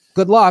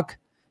 Good luck.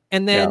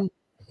 And then,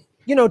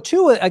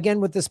 too, again,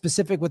 with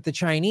the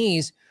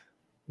Chinese,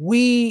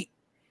 we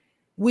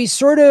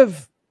sort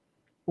of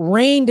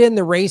reined in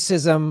the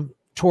racism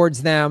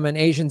towards them and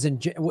Asians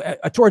and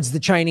towards the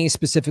Chinese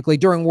specifically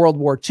during World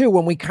War II,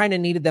 when we kind of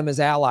needed them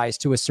as allies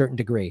to a certain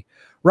degree.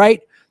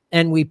 Right.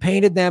 And we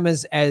painted them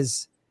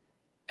as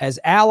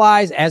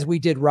allies, as we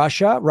did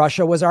Russia.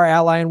 Russia was our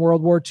ally in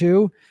World War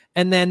II.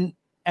 And then,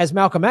 as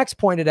Malcolm X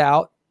pointed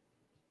out,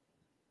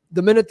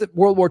 the minute that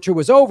World War II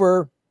was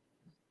over,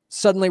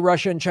 suddenly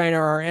Russia and China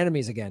are our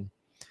enemies again.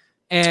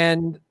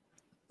 And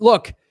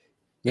look,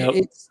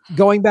 it's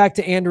going back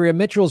to Andrea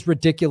Mitchell's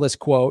ridiculous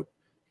quote.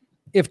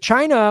 If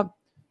China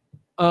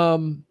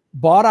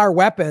bought our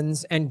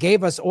weapons and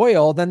gave us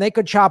oil, then they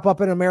could chop up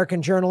an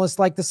American journalist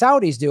like the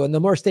Saudis do. And the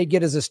most they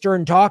get is a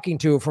stern talking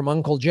to from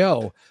Uncle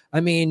Joe.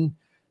 I mean,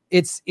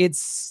 it's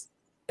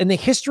in the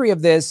history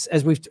of this,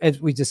 as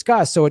we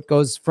discussed. So it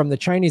goes from the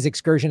Chinese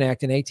Excursion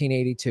Act in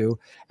 1882.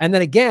 And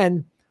then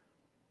again,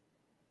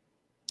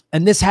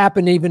 and this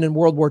happened even in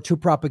World War II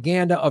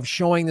propaganda of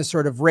showing the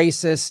sort of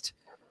racist,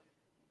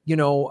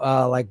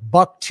 like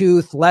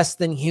bucktooth, less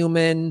than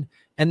human.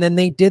 And then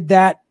they did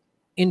that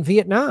in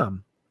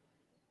Vietnam.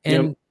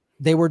 And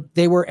they were,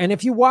 and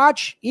if you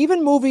watch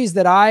even movies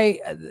that I've,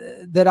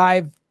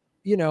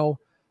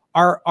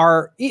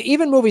 are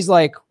even movies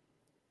like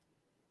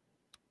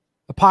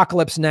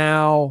Apocalypse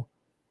Now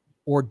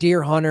or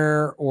Deer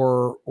Hunter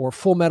or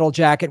Full Metal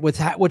Jacket,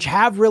 which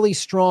have really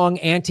strong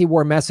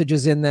anti-war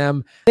messages in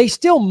them, they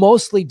still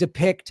mostly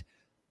depict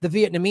the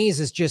Vietnamese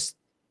as just,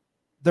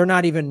 they're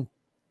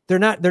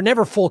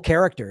never full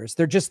characters.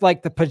 They're just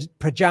like the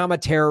pajama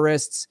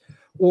terrorists,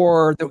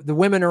 or the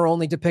women are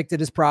only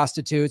depicted as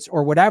prostitutes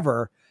or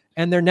whatever.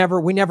 And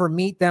we never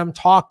meet them,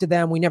 talk to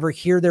them. We never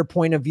hear their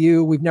point of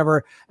view.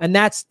 And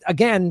that's,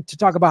 again, to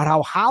talk about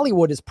how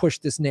Hollywood has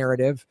pushed this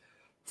narrative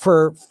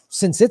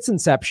since its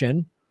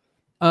inception.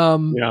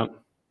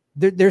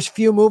 There's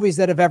few movies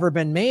that have ever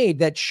been made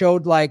that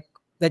showed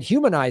that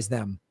humanized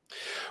them.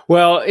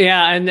 Well,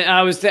 yeah, and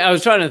I was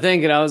trying to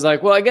think, and I was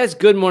like, well, I guess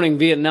Good Morning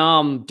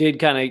Vietnam did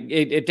kind of,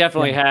 it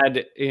definitely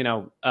had,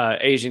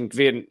 Asian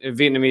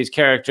Vietnamese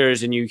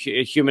characters, and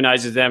it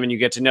humanizes them and you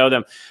get to know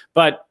them.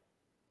 But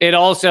it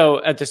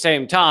also, at the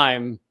same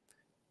time,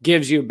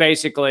 gives you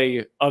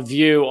basically a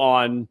view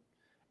on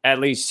at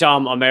least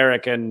some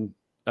American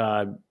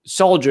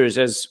soldiers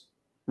as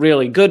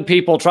really good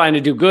people trying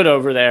to do good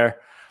over there.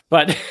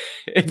 But,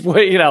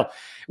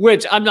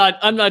 which I'm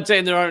not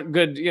saying there aren't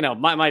good,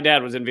 my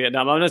dad was in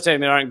Vietnam. I'm not saying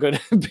there aren't good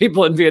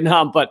people in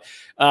Vietnam, but,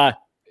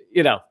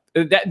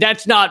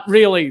 that's not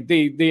really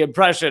the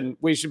impression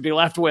we should be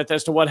left with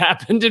as to what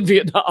happened in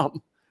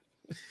Vietnam.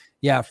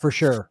 Yeah, for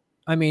sure.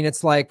 I mean,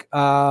 it's like,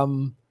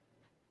 and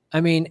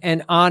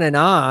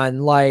on,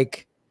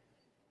 like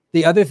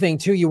the other thing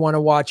too, you want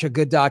to watch a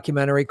good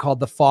documentary called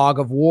The Fog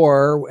of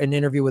War, an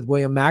interview with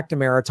William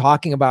McNamara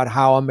talking about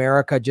how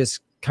America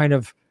just kind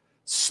of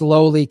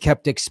slowly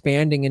kept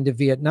expanding into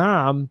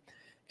Vietnam.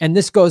 And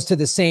this goes to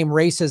the same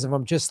racism.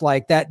 I'm just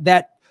like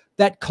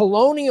that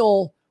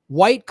colonial,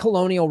 white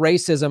colonial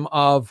racism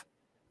of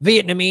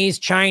Vietnamese,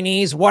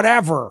 Chinese,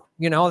 whatever,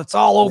 you know, it's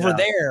all over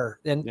there,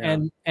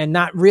 and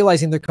not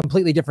realizing they're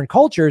completely different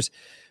cultures.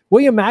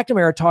 William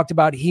McNamara talked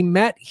about he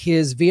met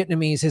his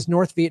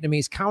North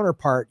Vietnamese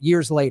counterpart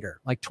years later,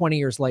 like 20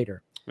 years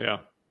later. Yeah.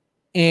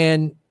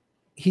 And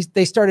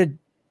they started,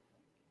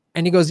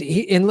 and he goes,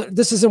 and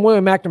this is in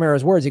William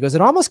McNamara's words. He goes,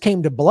 it almost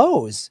came to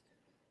blows.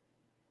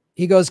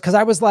 He goes, because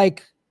I was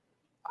like,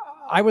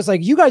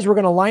 you guys were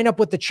going to line up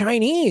with the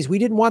Chinese. We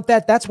didn't want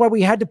that. That's why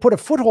we had to put a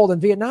foothold in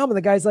Vietnam. And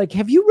the guy's like,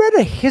 have you read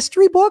a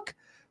history book?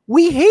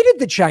 We hated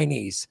the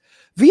Chinese.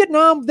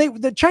 Vietnam,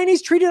 the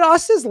Chinese treated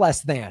us as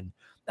less than.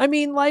 I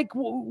mean, like,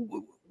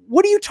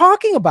 what are you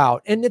talking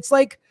about? And it's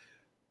like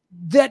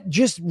that,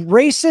 just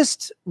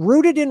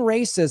rooted in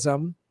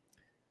racism.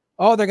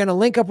 Oh, they're going to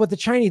link up with the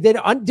Chinese. They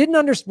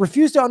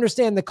refuse to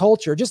understand the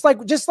culture, just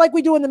like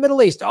we do in the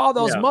Middle East. Oh,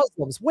 those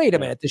Muslims. Wait a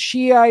minute. The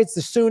Shiites,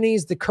 the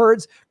Sunnis, the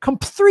Kurds,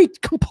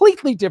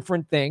 completely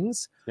different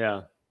things.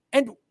 Yeah.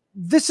 And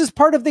this is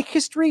part of the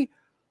history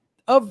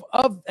of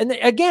and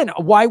again,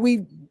 why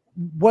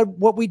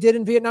what we did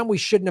in Vietnam, we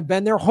shouldn't have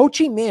been there. Ho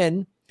Chi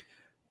Minh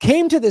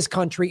came to this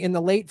country in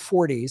the late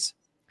 40s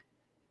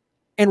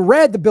and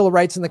read the Bill of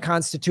Rights and the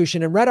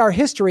Constitution and read our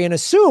history and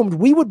assumed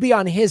we would be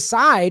on his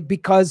side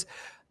because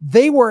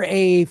they were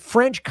a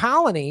French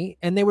colony,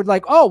 and they would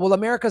like, oh, well,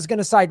 America's going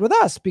to side with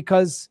us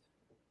because,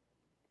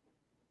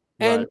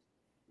 and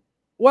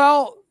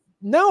well,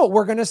 no,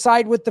 we're going to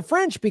side with the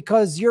French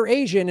because you're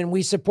Asian and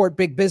we support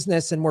big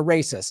business and we're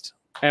racist.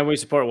 And we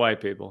support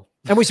white people.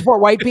 And we support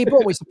white people.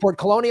 And we support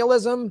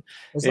colonialism.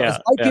 As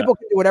white people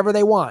can do whatever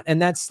they want.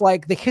 And that's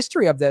like the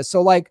history of this.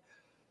 So like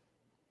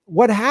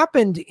what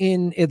happened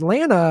in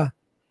Atlanta,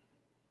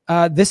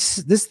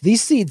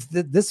 these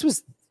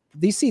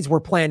seeds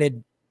were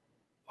planted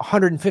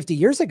 150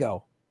 years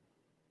ago.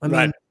 I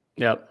mean,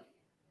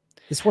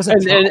 this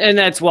wasn't, and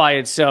that's why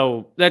it's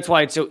so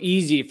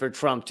easy for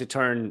Trump to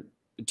turn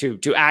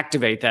to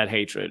activate that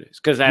hatred,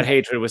 because that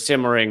hatred was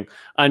simmering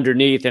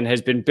underneath and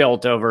has been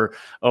built over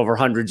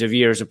hundreds of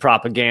years of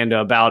propaganda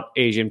about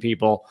Asian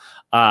people.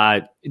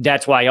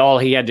 That's why all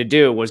he had to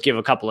do was give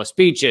a couple of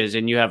speeches,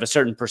 and you have a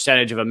certain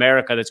percentage of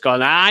America that's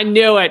going, I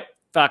knew it,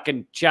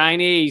 fucking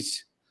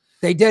Chinese.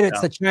 They did it.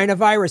 It's the China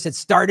virus. It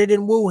started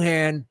in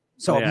Wuhan.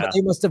 So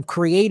they must have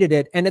created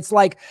it. And it's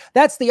like,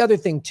 that's the other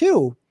thing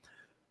too.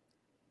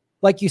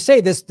 Like you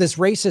say, this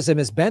racism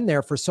has been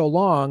there for so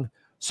long.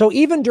 So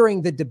even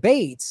during the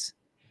debates,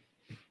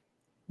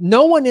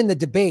 no one in the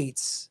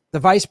debates, the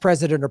vice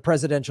president or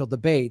presidential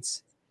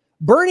debates,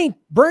 Bernie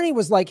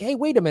was like, hey,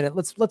 wait a minute.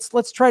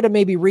 Let's try to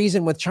maybe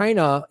reason with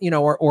China, you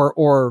know,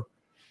 or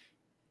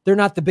they're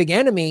not the big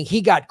enemy.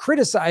 He got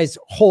criticized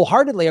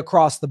wholeheartedly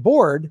across the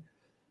board.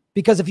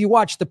 Because if you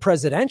watch the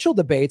presidential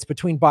debates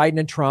between Biden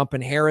and Trump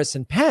and Harris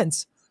and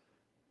Pence,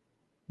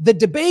 the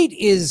debate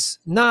is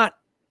not,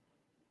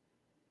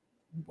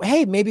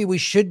 hey, maybe we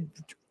should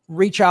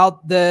reach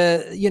out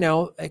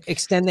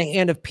extend the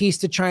hand of peace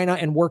to China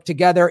and work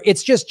together.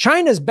 It's just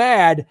China's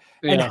bad,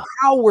 and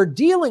how we're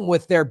dealing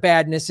with their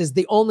badness is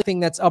the only thing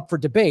that's up for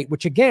debate,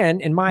 which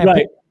again, in my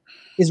opinion,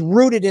 is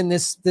rooted in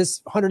this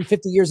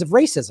 150 years of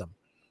racism.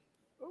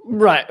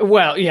 Right.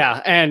 Well,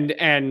 yeah.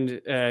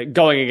 And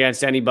going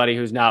against anybody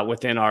who's not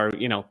within our,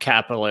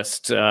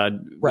 capitalist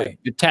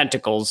the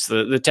tentacles,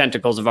 the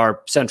tentacles of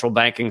our central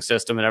banking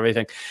system and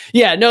everything.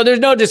 Yeah, no, there's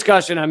no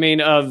discussion, I mean,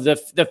 of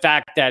the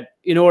fact that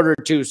in order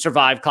to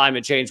survive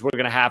climate change, we're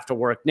going to have to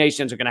work.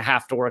 Nations are going to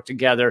have to work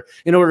together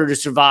in order to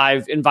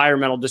survive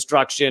environmental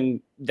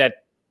destruction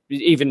that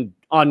even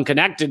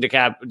unconnected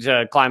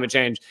to climate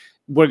change.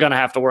 We're going to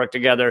have to work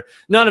together.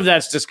 None of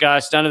that's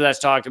discussed. None of that's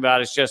talked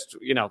about. It's just,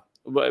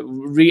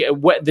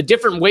 the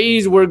different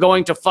ways we're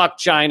going to fuck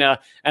China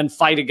and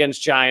fight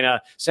against China.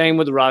 Same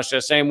with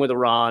Russia, same with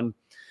Iran.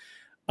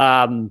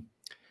 But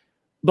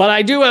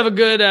I do have a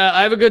good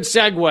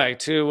segue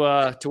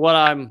to what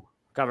I'm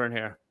covering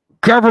here.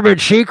 Government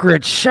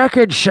secret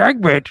second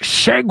segment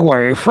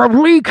segue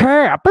from Lee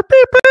Cap.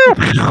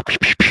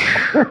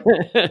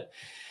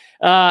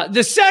 The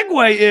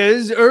segue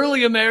is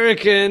early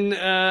American,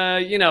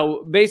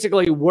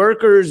 basically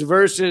workers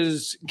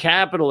versus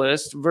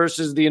capitalists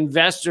versus the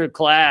investor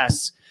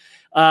class.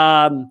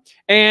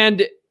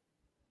 And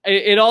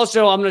it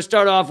also, I'm going to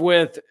start off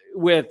with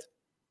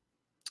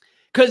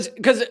because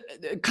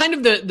kind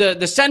of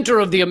the center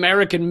of the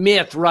American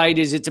myth, right,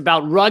 is it's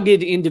about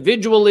rugged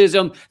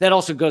individualism that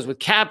also goes with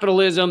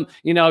capitalism.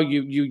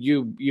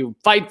 You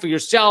fight for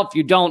yourself,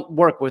 you don't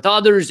work with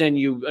others, and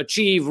you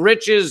achieve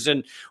riches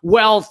and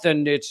wealth,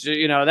 and it's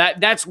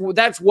that's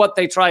what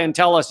they try and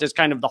tell us is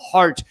kind of the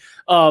heart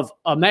of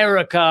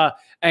America.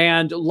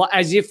 And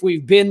as if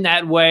we've been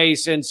that way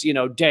since,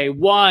 day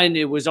one.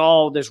 It was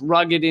all this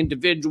rugged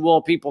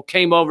individual. People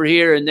came over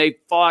here and they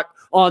fought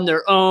on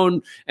their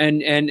own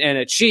and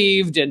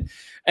achieved.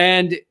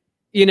 And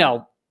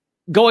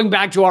going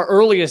back to our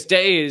earliest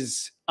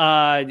days,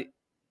 there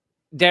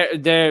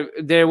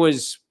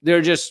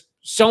are just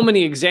so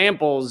many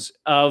examples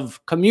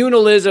of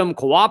communalism,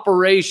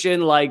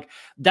 cooperation, like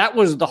that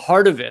was the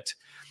heart of it.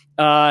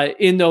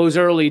 in those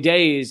early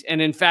days.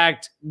 And in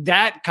fact,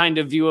 that kind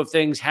of view of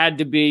things had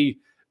to be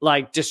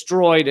like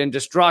destroyed and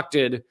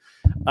destructed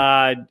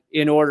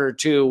in order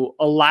to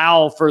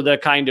allow for the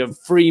kind of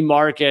free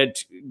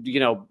market, you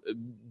know,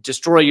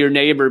 destroy your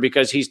neighbor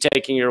because he's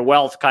taking your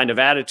wealth kind of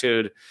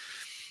attitude.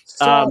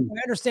 So if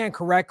I understand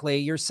correctly,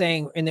 you're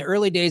saying in the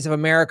early days of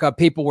America,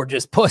 people were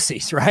just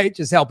pussies, right?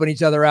 Just helping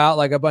each other out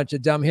like a bunch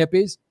of dumb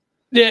hippies.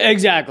 Yeah,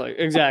 exactly.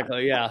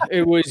 Exactly. Yeah.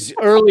 It was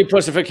early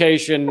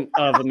pussification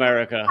of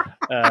America.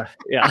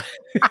 Yeah.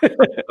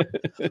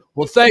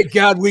 Well, thank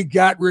God we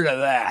got rid of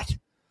that.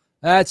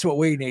 That's what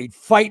we need.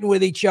 Fighting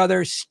with each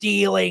other,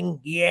 stealing.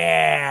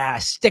 Yeah.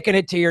 Sticking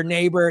it to your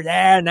neighbor.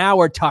 Now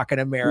we're talking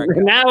America.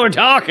 Now we're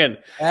talking.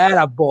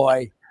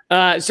 Attaboy.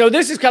 So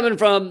this is coming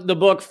from the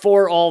book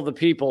For All the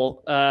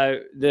People.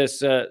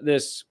 This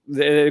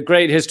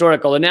great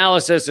historical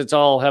analysis. It's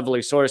all heavily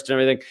sourced and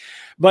everything.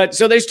 But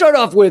so they start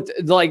off with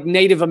like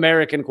Native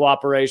American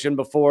cooperation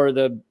before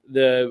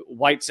the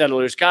white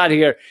settlers got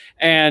here.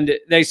 And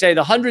they say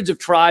the hundreds of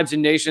tribes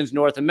and nations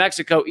north of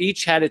Mexico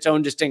each had its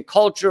own distinct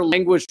culture,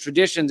 language,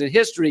 traditions, and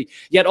history.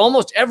 Yet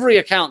almost every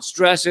account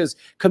stresses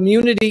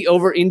community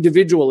over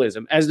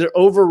individualism as their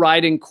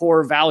overriding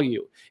core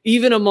value,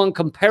 even among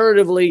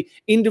comparatively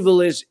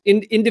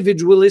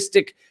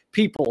individualistic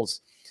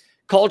peoples.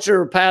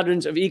 Culture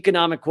patterns of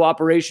economic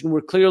cooperation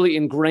were clearly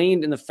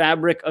ingrained in the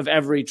fabric of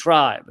every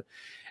tribe.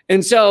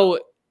 And so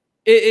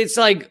it's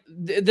like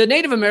the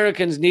Native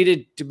Americans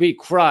needed to be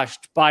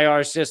crushed by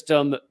our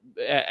system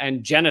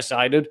and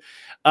genocided,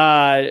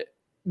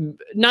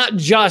 not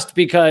just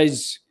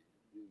because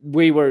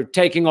we were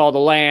taking all the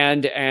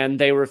land and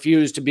they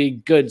refused to be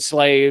good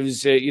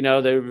slaves. You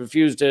know, they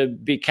refused to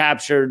be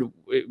captured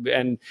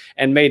and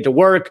made to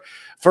work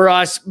for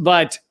us,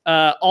 but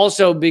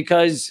also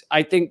because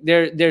I think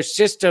their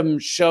system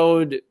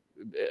showed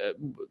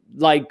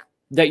like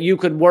that you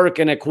could work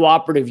in a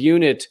cooperative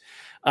unit,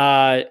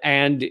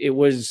 and it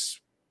was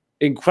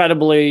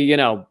incredibly, you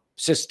know,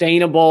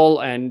 sustainable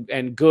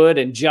and good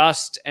and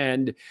just.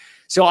 And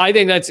so I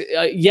think that's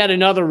yet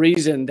another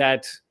reason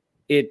that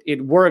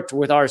it worked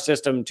with our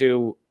system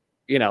to,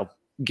 you know,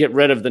 get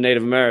rid of the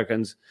Native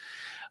Americans.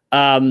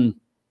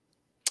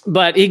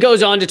 But he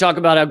goes on to talk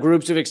about how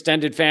groups of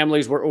extended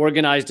families were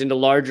organized into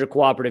larger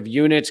cooperative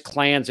units,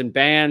 clans, and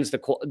bands.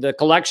 The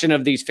collection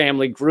of these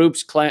family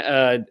groups,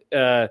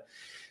 the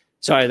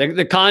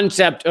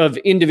concept of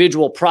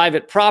individual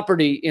private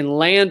property in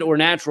land or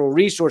natural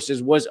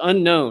resources was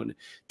unknown.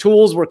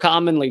 Tools were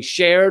commonly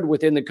shared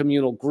within the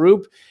communal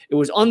group. It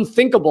was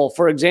unthinkable,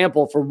 for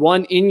example, for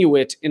one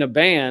Inuit in a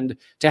band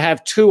to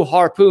have 2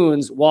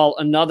 harpoons while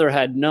another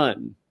had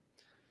none.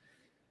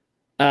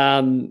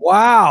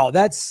 Wow,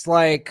 that's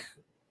like,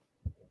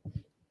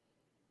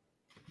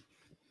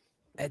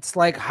 it's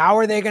like, how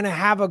are they going to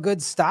have a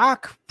good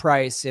stock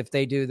price if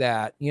they do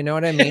that? You know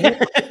what I mean?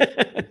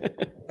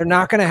 They're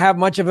not going to have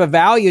much of a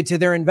value to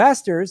their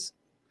investors.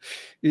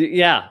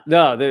 Yeah,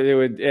 no,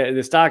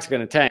 the stock's going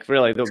to tank.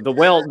 Really, the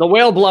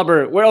whale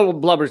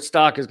blubber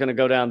stock is going to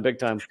go down big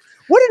time.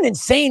 What an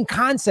insane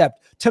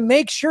concept to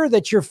make sure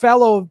that your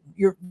fellow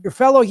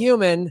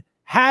human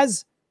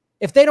has.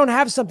 If they don't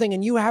have something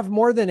and you have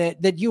more than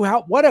it, that you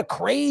help. What a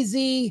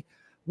nutbag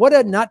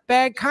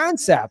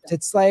concept.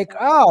 It's like,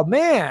 oh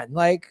man,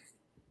 like,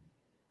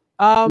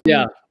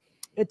 yeah,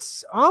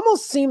 it's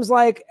almost seems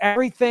like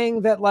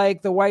everything that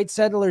like the white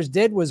settlers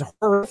did was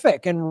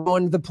horrific and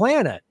ruined the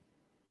planet.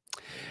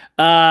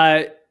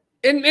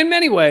 In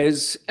many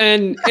ways,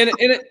 and in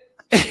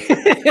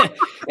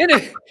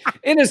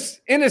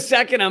a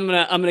second, I'm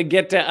gonna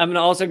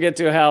also get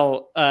to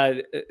how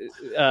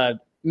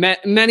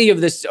many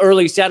of the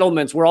early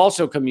settlements were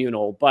also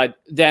communal, but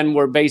then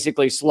were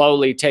basically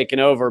slowly taken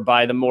over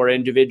by the more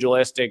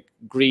individualistic,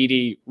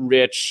 greedy,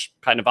 rich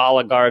kind of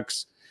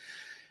oligarchs.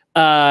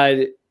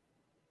 But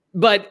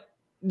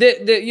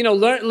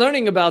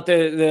learning about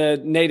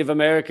the Native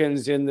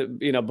Americans in the,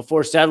 you know,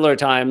 before settler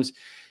times,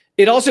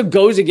 it also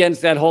goes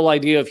against that whole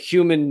idea of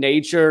human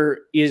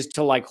nature is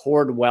to like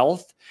hoard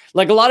wealth.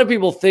 Like a lot of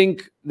people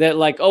think that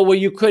like, oh, well,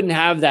 you couldn't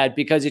have that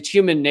because it's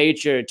human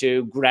nature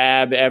to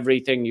grab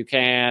everything you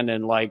can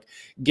and like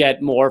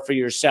get more for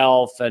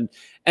yourself. And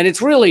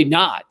it's really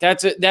not.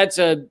 That's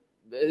a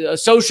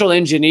social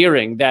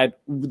engineering that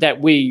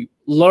we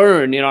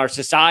learn in our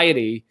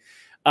society.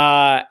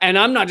 And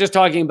I'm not just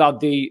talking about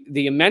the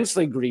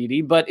immensely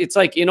greedy, but it's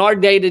like in our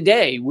day to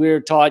day, we're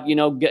taught, you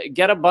know,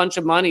 get a bunch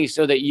of money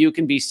so that you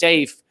can be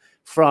safe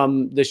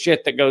from the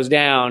shit that goes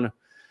down.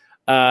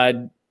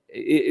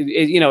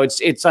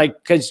 It's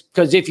like,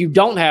 because if you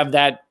don't have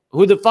that,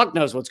 who the fuck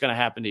knows what's going to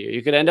happen to you?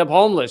 You could end up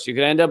homeless. You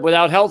could end up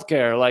without health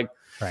care. Like,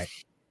 right.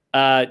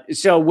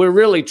 So we're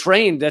really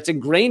trained. That's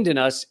ingrained in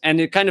us. And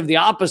it kind of the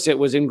opposite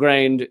was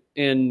ingrained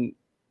in,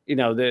 you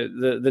know,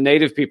 the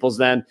native peoples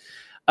then.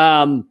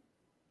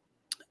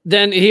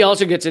 Then he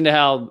also gets into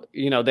how,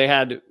 you know, they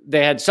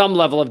had some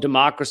level of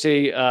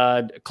democracy,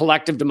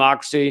 collective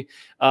democracy,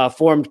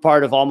 formed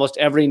part of almost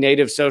every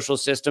native social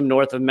system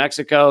north of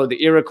Mexico.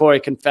 The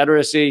Iroquois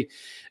Confederacy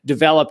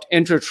developed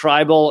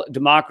intertribal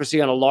democracy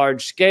on a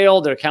large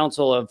scale. Their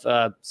council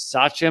of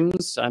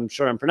sachems, I'm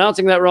sure I'm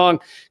pronouncing that wrong,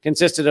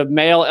 consisted of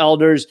male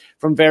elders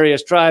from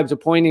various tribes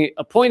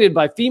appointed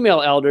by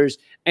female elders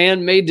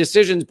and made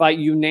decisions by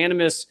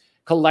unanimous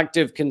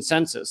collective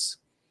consensus.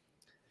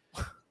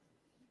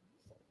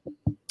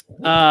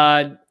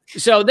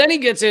 So then he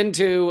gets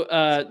into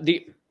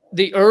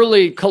the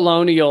early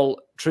colonial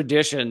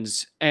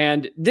traditions,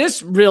 and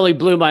this really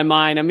blew my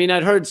mind. I mean,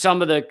 I'd heard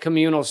some of the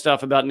communal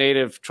stuff about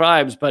native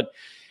tribes, but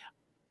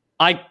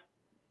I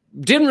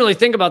didn't really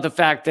think about the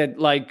fact that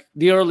like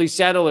the early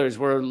settlers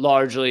were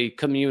largely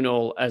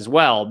communal as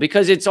well,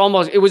 because it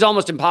was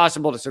almost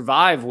impossible to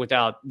survive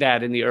without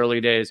that in the early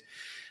days.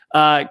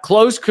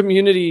 Close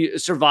community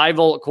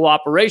survival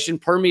cooperation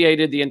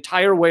permeated the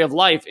entire way of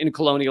life in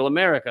colonial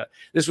America.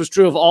 This was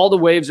true of all the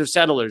waves of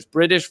settlers,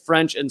 British,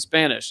 French, and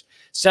Spanish.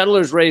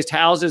 Settlers raised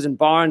houses and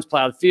barns,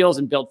 plowed fields,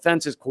 and built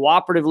fences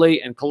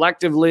cooperatively and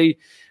collectively.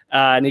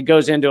 And he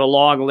goes into a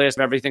long list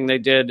of everything they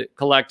did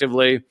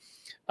collectively.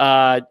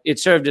 It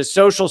served as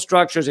social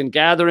structures and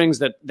gatherings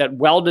that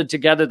welded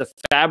together the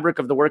fabric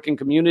of the working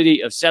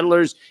community of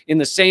settlers in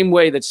the same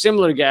way that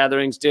similar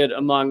gatherings did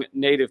among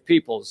native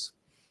peoples.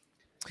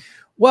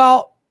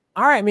 Well,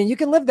 all right. I mean, you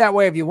can live that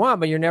way if you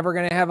want, but you're never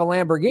going to have a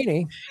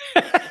Lamborghini.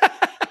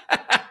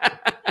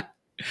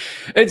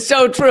 It's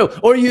so true.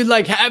 Or you'd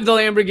like have the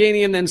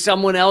Lamborghini and then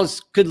someone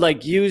else could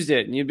like use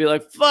it and you'd be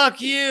like,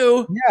 fuck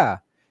you. Yeah.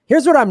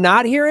 Here's what I'm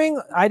not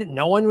hearing.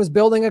 No one was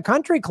building a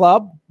country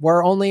club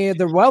where only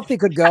the wealthy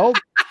could go.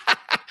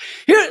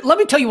 Here, let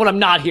me tell you what I'm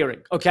not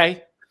hearing.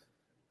 Okay.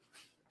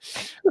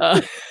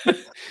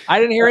 I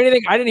didn't hear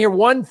anything. I didn't hear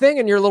one thing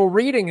in your little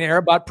reading there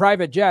about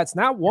private jets.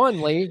 Not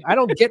one, Lee. I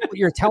don't get what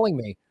you're telling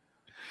me.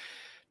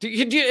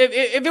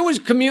 If it was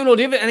communal,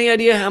 do you have any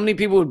idea how many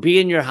people would be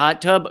in your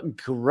hot tub?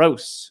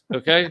 Gross.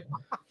 Okay.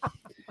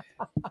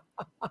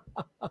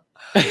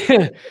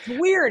 It's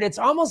weird. It's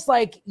almost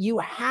like you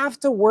have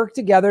to work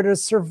together to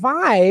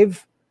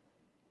survive.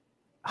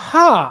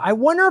 I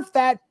wonder if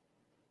that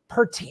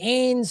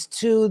pertains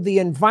to the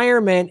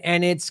environment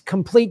and its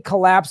complete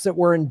collapse that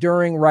we're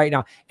enduring right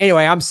now.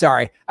 Anyway, I'm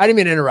sorry. I didn't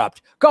mean to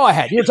interrupt. Go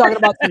ahead. You're talking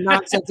about some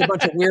nonsense a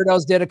bunch of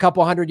weirdos did a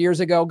couple hundred years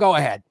ago. Go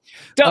ahead.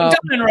 Don't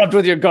interrupt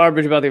with your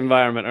garbage about the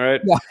environment, all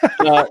right?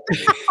 Yeah.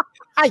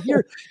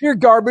 You're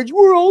garbage.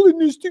 We're all in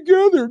this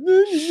together.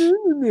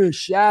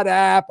 Shut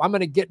up. I'm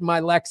going to get in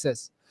my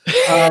Lexus.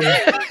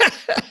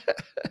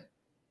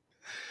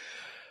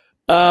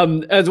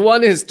 As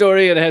one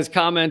historian has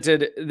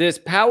commented, this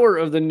power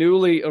of the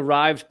newly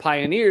arrived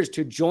pioneers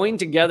to join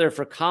together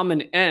for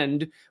common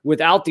end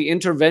without the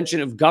intervention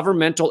of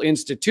governmental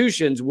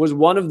institutions was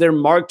one of their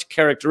marked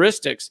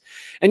characteristics.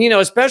 And, you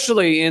know,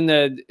 especially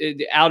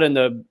out in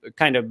the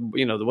kind of,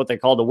 you know, what they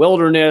call the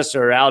wilderness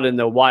or out in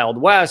the Wild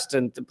West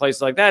and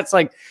places like that, it's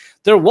like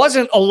there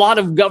wasn't a lot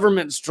of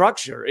government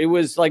structure. It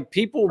was like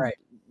people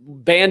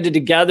banded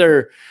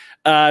together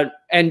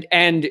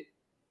and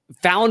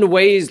found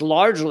ways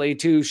largely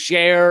to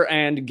share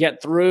and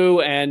get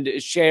through and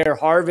share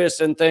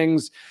harvests and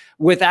things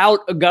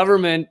without a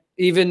government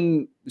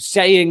even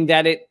saying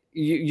that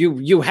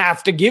you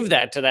have to give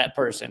that to that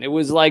person. It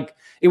was like,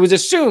 it was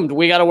assumed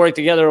we got to work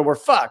together or we're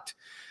fucked.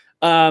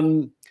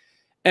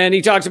 And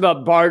he talks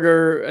about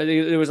barter.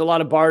 There was a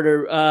lot of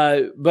barter,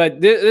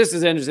 but this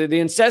is interesting. The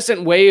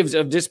incessant waves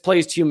of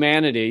displaced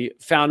humanity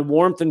found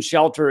warmth and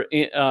shelter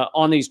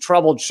on these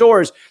troubled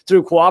shores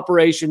through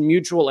cooperation,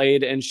 mutual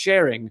aid, and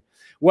sharing.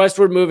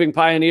 Westward moving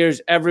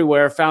pioneers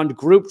everywhere found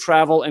group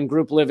travel and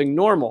group living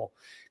normal.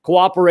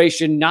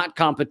 Cooperation, not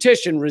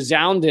competition,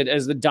 resounded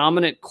as the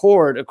dominant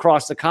chord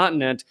across the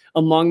continent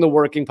among the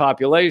working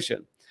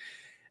population.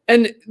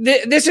 And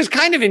this is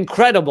kind of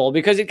incredible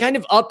because it kind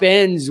of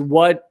upends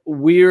what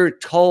we're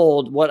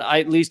told,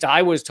 at least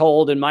I was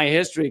told in my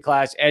history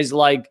class as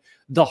like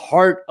the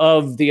heart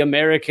of the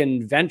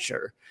American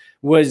venture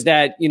was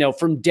that, you know,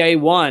 from day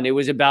one, it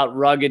was about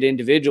rugged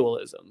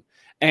individualism.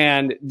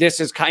 And this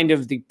is kind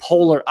of the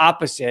polar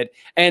opposite.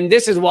 And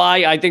this is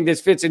why I think this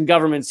fits in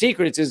government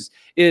secrets is,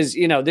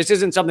 you know, this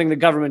isn't something the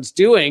government's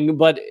doing,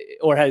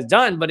 or has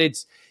done, but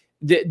it's,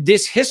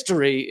 this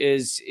history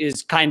is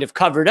kind of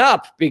covered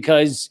up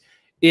because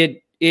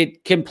it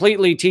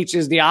completely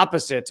teaches the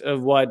opposite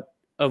of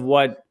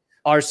what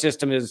our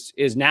system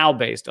is now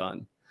based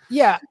on.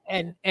 Yeah,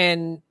 and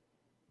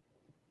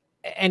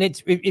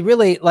it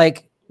really,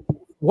 like,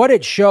 what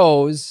it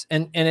shows,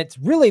 and it's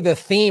really the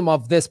theme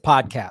of this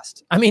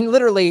podcast. I mean,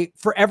 literally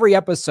for every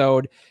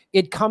episode,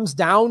 it comes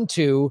down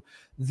to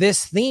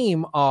this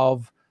theme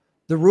of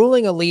the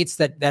ruling elites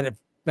that have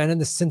been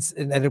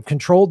that have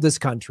controlled this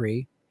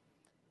country.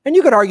 And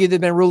you could argue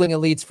they've been ruling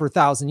elites for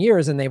 1,000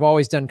 years and they've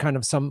always done kind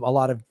of a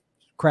lot of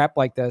crap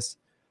like this.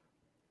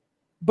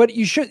 But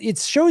it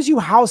shows you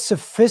how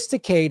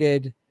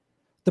sophisticated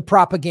the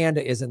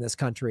propaganda is in this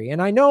country.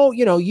 And I know,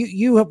 you know,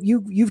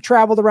 you've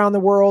traveled around the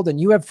world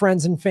and you have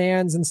friends and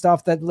fans and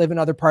stuff that live in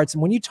other parts.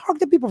 And when you talk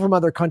to people from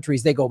other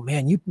countries, they go,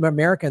 man, you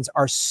Americans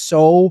are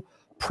so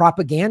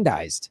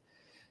propagandized.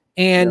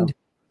 And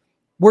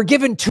we're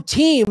given two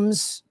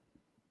teams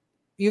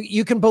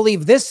You can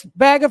believe this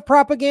bag of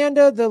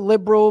propaganda, the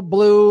liberal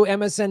blue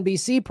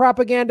MSNBC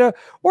propaganda,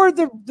 or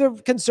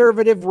the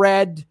conservative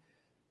red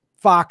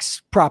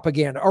Fox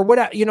propaganda, or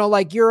whatever, you know,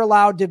 like you're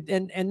allowed to,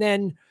 and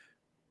then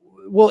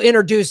we'll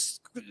introduce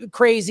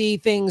crazy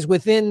things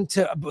within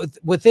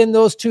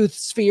those two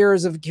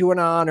spheres of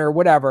QAnon or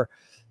whatever,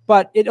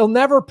 but it'll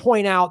never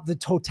point out the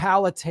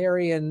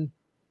totalitarian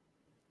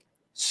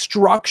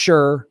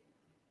structure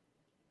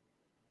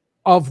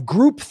of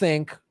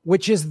groupthink,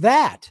 which is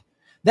that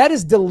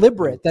is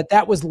deliberate,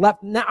 that was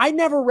left. Now, I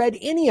never read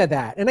any of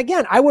that. And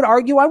again, I would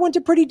argue I went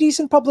to pretty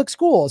decent public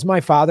schools.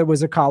 My father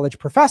was a college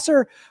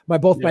professor.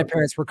 Both my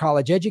parents were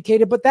college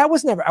educated, but that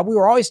was never, we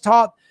were always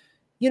taught,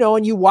 you know,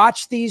 and you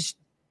watch these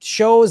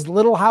shows,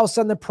 Little House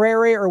on the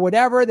Prairie or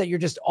whatever, that you're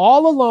just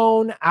all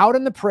alone out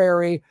in the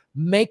prairie,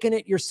 making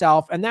it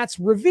yourself. And that's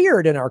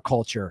revered in our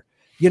culture.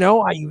 You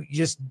know, you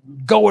just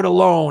go it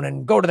alone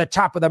and go to the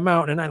top of the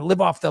mountain and I live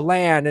off the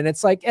land. And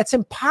it's like, it's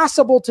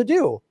impossible to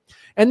do.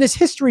 And this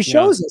history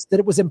shows us that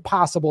it was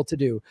impossible to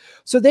do.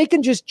 So they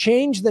can just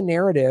change the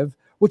narrative,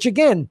 which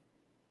again,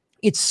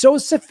 it's so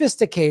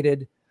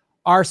sophisticated,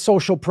 our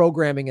social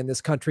programming in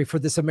this country for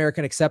this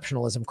American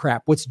exceptionalism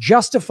crap,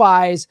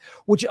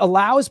 which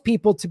allows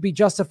people to be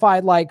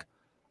justified like,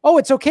 oh,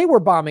 it's okay, we're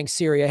bombing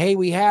Syria. Hey,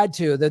 we had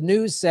to. The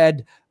news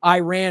said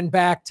Iran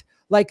backed.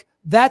 Like,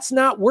 that's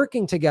not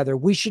working together.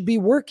 We should be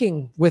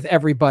working with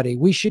everybody.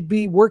 We should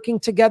be working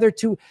together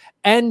to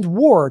end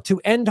war, to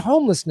end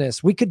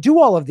homelessness. We could do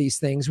all of these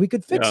things. We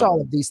could fix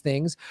all of these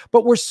things,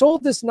 but we're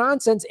sold this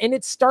nonsense, and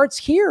it starts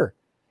here.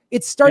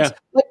 It starts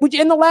like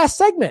in the last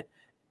segment.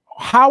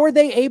 How are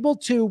they able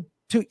to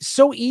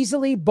so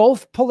easily,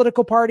 both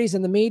political parties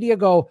and the media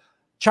go,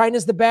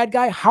 China's the bad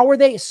guy? How are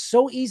they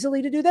so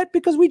easily to do that?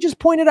 Because we just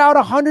pointed out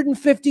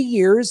 150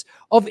 years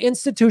of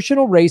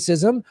institutional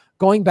racism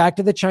going back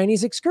to the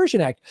Chinese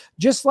Excursion Act.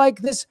 Just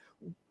like this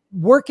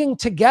working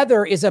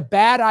together is a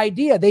bad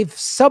idea. They've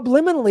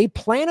subliminally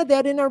planted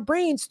that in our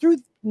brains through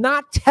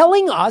not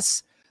telling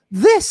us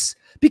this.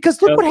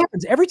 Because look what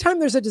happens every time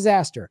there's a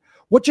disaster.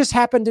 What just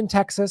happened in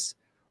Texas,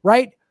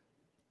 right?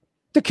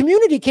 The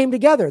community came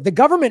together. The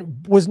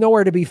government was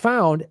nowhere to be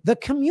found. The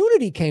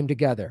community came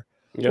together.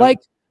 Like,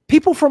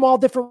 people from all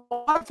different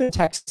walks in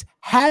Texas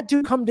had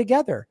to come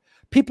together.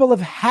 People have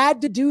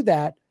had to do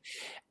that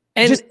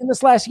just in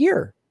this last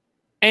year.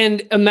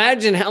 And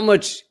imagine how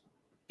much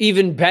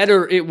even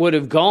better it would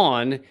have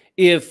gone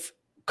if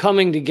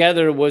coming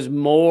together was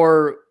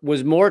more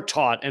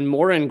taught and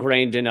more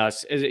ingrained in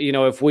us. You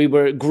know, if we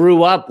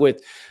grew up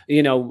with,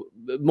 you know,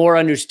 more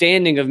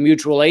understanding of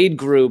mutual aid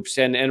groups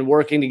and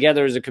working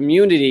together as a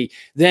community,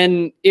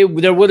 then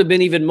there would have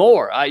been even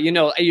more. You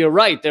know, you're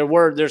right.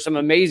 There's some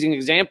amazing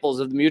examples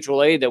of the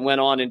mutual aid that went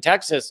on in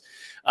Texas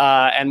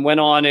and went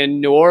on in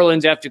New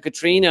Orleans after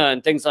Katrina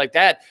and things like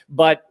that.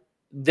 But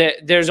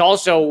there's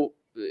also,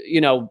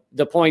 you know,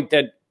 the point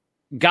that,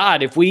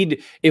 God, if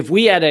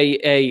we had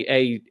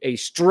a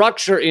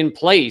structure in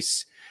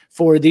place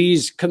for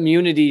these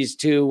communities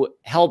to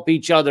help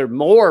each other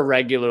more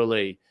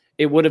regularly,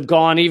 it would have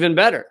gone even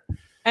better.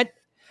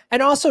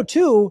 And also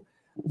too,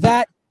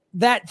 that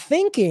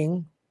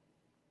thinking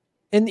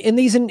in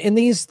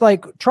these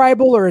like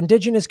tribal or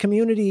indigenous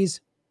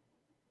communities,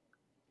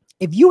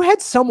 if you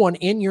had someone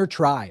in your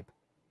tribe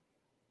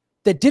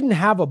that didn't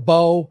have a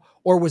bow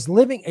or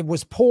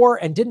was poor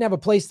and didn't have a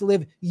place to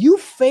live, you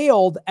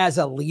failed as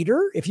a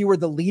leader. If you were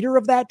the leader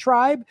of that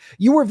tribe,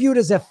 you were viewed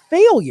as a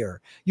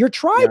failure. Your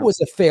tribe was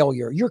a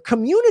failure. Your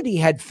community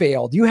had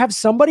failed. You have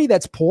somebody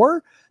that's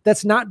poor,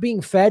 that's not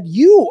being fed.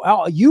 You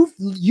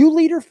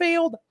leader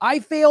failed. I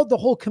failed. The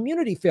whole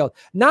community failed.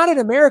 Not in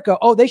America.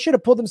 Oh, they should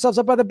have pulled themselves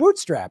up by the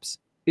bootstraps.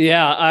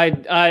 Yeah,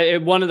 I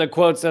one of the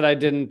quotes that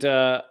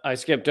I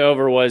skipped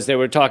over was they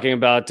were talking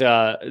about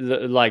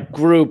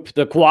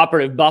the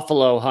cooperative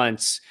buffalo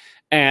hunts.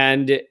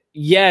 And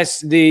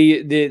yes,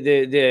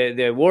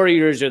 the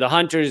warriors or the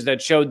hunters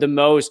that showed the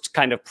most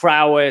kind of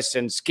prowess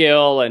and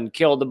skill and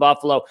killed the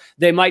buffalo,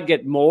 they might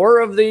get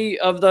more of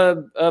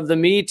the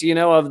meat, you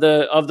know, of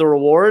the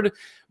reward,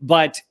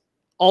 but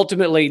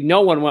ultimately no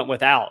one went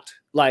without.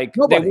 Like,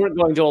 nobody. They weren't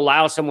going to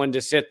allow someone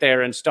to sit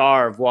there and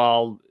starve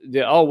while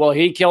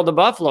he killed the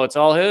buffalo, it's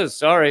all his.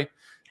 Sorry,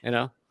 you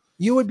know.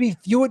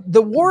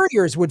 The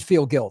warriors would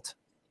feel guilt.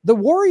 The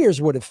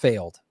warriors would have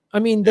failed. I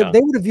mean, they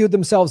would have viewed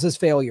themselves as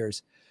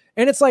failures.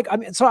 And it's like, I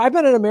mean, so I've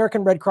been an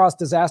American Red Cross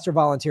disaster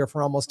volunteer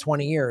for almost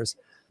 20 years.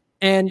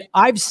 And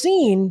I've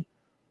seen,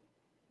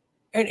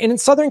 and in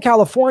Southern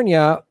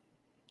California,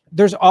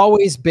 there's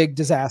always big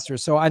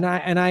disasters. So, and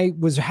I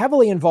was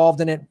heavily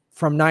involved in it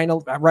from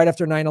right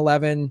after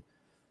 9/11.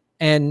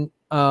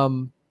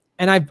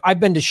 And I've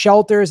been to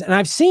shelters, and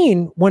I've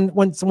seen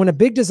when a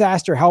big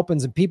disaster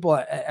happens and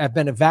people have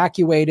been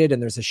evacuated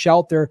and there's a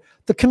shelter,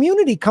 the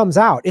community comes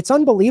out. It's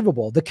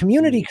unbelievable. The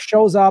community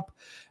shows up,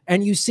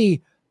 and you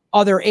see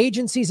other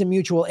agencies and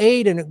mutual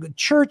aid and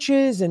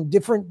churches and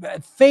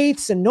different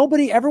faiths, and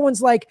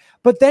everyone's like,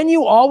 but then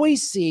you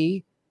always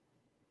see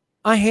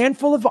a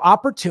handful of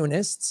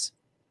opportunists,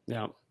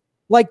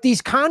 like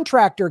these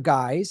contractor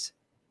guys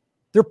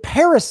They're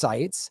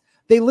parasites.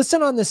 They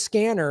listen on the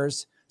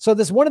scanners. So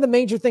this one of the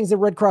major things that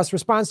Red Cross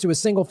responds to is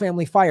single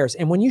family fires.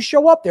 And when you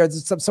show up there,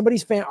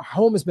 somebody's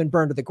home has been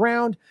burned to the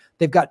ground.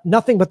 They've got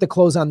nothing but the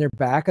clothes on their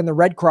back. And the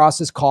Red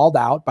Cross is called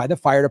out by the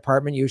fire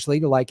department usually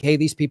to like, hey,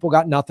 these people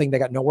got nothing. They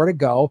got nowhere to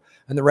go.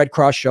 And the Red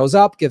Cross shows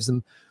up, gives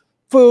them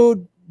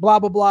food, blah,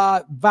 blah,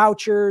 blah,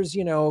 vouchers,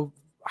 you know,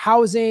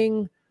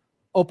 housing,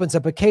 opens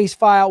up a case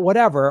file,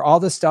 whatever, all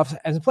this stuff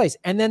is in place.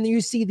 And then you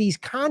see these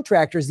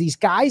contractors, these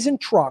guys in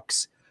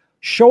trucks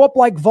show up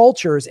like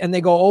vultures and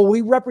they go, oh,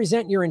 we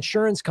represent your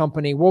insurance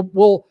company.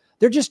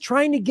 They're just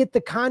trying to get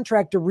the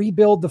contract to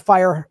rebuild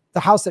the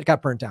house that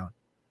got burnt down.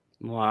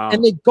 Wow.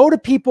 And they go to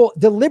people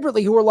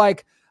deliberately who are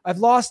like, I've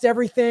lost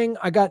everything.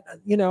 I got,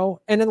 you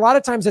know, and a lot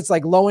of times it's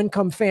like low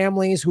income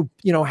families who,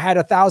 you know, had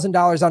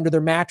 $1,000 under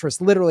their mattress.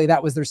 Literally,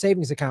 that was their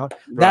savings account.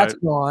 Right. That's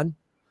gone.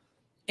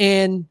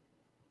 And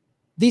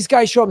these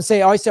guys show up and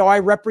say, I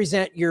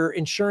represent your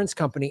insurance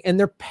company, and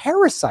they're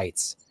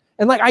parasites.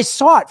 And like, I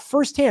saw it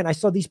firsthand. I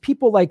saw these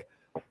people like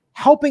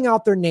helping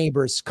out their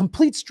neighbors,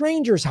 complete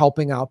strangers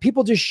helping out,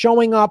 people just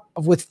showing up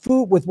with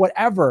food, with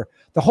whatever.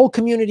 The whole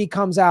community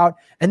comes out.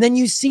 And then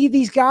you see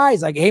these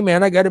guys like, hey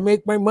man, I got to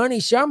make my money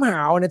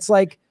somehow. And it's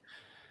like,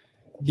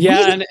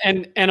 yeah.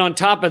 And on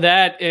top of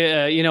that,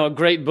 you know, a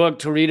great book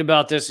to read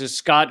about this is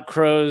Scott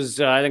Crow's,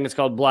 I think it's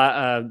called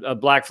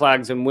Black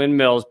Flags and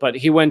Windmills, but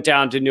he went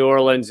down to New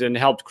Orleans and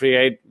helped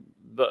create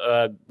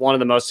one of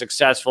the most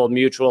successful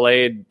mutual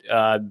aid,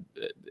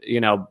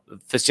 you know,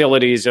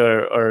 facilities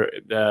or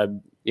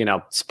you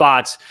know,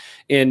 spots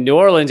in New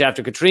Orleans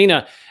after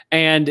Katrina.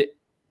 And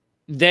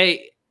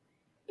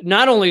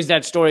not only is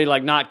that story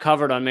like not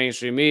covered on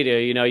mainstream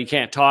media, you know, you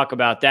can't talk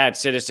about that,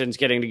 citizens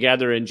getting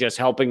together and just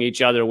helping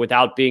each other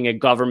without being a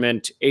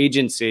government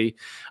agency.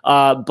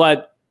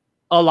 But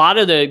a lot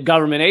of the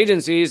government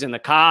agencies and the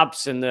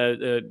cops and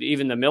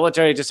even the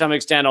military to some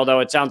extent, although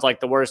it sounds like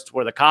the worst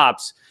were the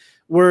cops,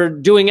 were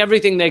doing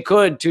everything they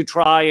could to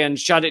try and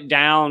shut it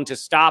down, to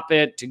stop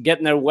it, to get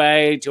in their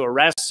way, to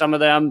arrest some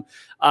of them.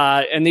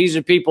 And these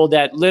are people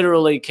that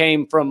literally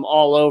came from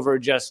all over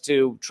just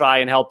to try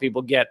and help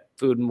people get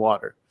food and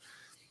water.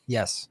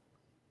 Yes.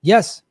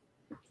 Yes.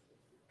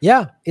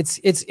 Yeah. It's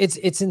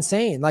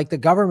insane. Like the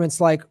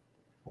government's like,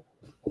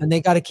 and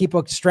they got to keep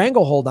a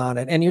stranglehold on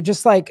it. And you're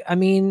just like, I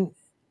mean,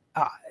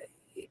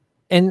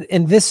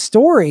 and this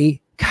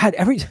story, God,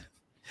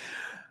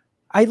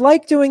 I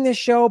like doing this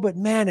show, but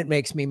man, it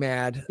makes me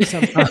mad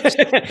sometimes.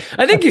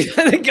 I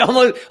think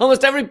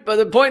almost every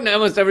the point in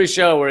almost every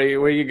show where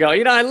you go,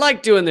 you know, I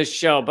like doing this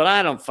show, but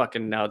I don't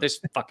fucking know.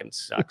 This fucking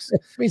sucks. It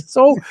makes me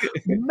so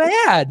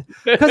mad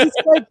because it's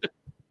like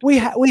we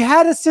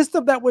had a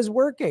system that was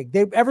working.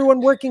 Everyone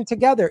working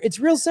together. It's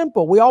real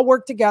simple. We all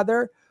work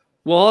together.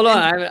 Well, hold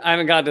on, I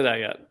haven't got to that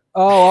yet.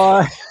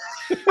 Oh.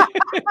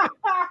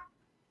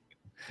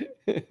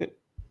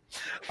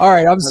 All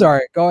right, I'm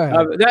sorry. Go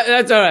ahead.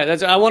 That's all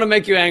right. I want to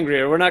make you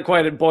angrier. We're not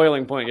quite at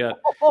boiling point yet.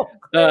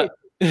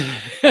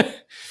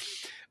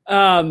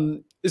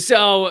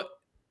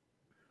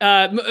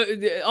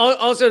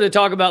 Also to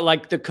talk about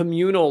like the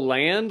communal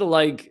land,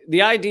 like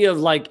the idea of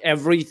like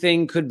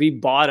everything could be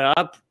bought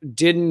up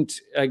didn't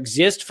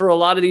exist for a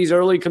lot of these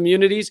early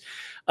communities.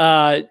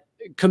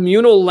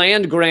 Communal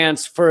land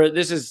grants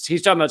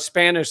he's talking about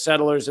Spanish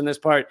settlers in this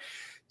part,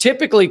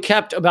 typically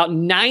kept about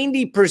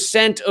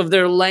 90% of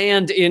their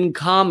land in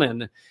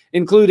common,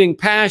 including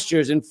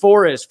pastures and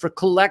forests for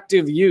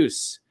collective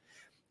use.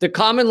 The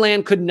common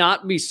land could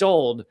not be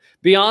sold.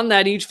 Beyond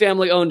that, each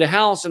family owned a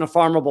house and a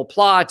farmable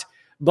plot,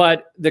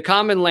 but the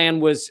common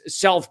land was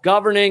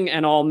self-governing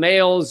and all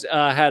males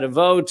had a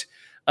vote.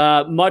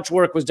 Much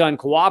work was done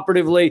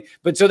cooperatively.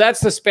 But so that's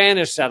the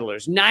Spanish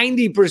settlers.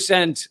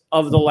 90%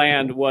 of the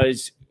land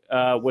was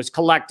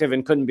collective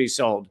and couldn't be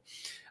sold.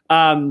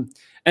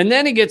 And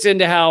then he gets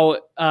into how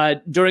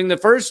during the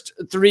first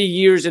 3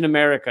 years in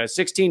America,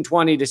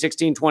 1620 to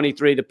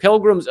 1623, the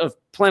Pilgrims of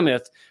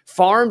Plymouth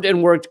farmed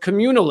and worked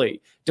communally,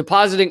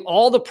 depositing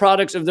all the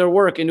products of their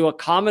work into a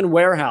common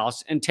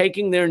warehouse and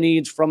taking their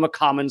needs from a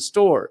common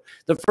store.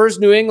 The first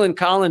New England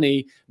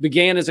colony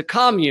began as a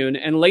commune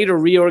and later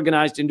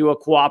reorganized into a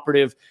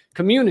cooperative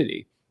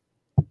community.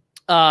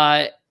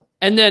 And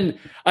then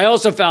I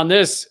also found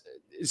this.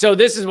 So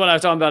this is what I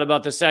was talking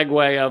about the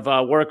segue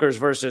of workers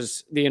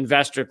versus the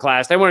investor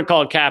class. They weren't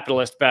called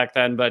capitalist back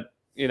then, but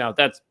you know,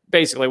 that's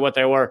basically what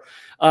they were.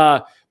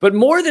 But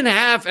more than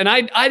half, and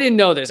I didn't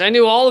know this. I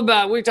knew all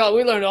about, we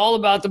learned all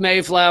about the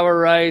Mayflower,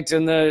 right,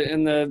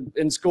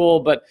 in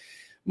school, but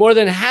more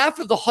than half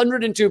of the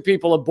 102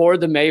 people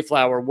aboard the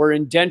Mayflower were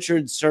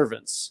indentured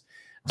servants.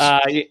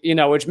 You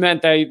know, which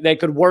meant they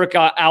could work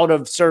out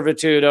of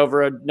servitude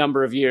over a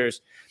number of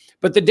years.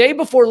 But the day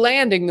before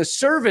landing, the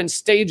servants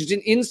staged an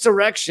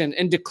insurrection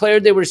and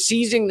declared they were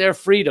seizing their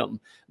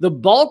freedom. The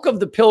bulk of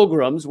the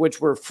pilgrims,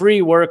 which were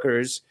free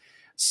workers,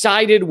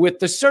 sided with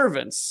the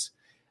servants.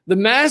 The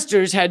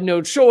masters had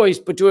no choice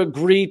but to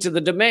agree to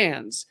the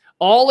demands.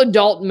 All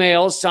adult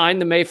males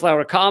signed the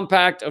Mayflower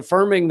Compact,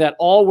 affirming that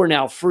all were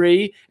now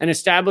free and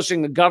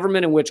establishing a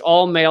government in which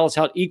all males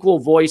held equal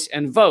voice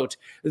and vote.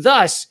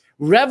 Thus,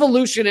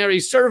 revolutionary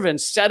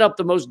servants set up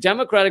the most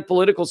democratic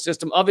political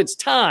system of its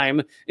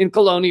time in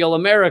colonial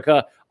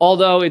America,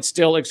 although it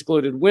still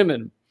excluded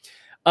women.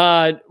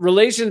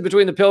 Relations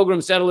between the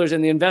Pilgrim settlers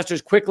and the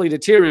investors quickly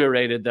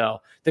deteriorated, though.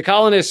 The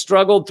colonists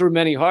struggled through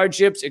many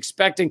hardships,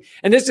 expecting,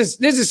 and this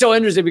is so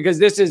interesting because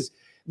this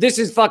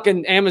is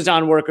fucking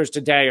Amazon workers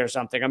today or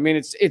something. I mean,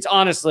 it's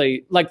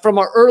honestly like from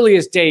our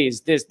earliest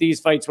days, these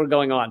fights were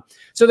going on.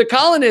 So the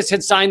colonists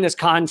had signed this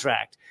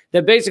contract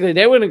that basically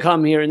they were going to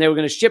come here and they were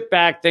going to ship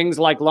back things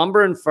like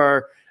lumber and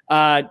fur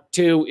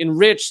to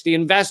enrich the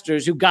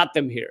investors who got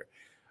them here.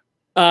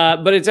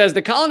 But it says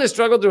the colonists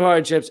struggled through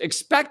hardships,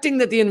 expecting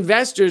that the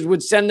investors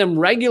would send them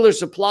regular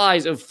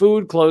supplies of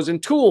food, clothes,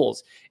 and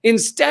tools.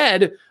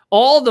 Instead,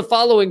 all the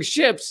following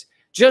ships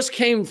just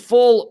came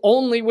full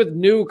only with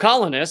new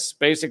colonists,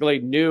 basically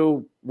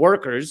new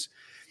workers.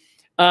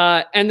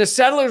 And the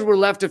settlers were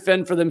left to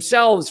fend for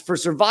themselves for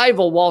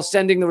survival while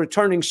sending the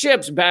returning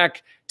ships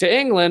back to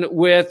England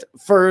with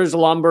furs,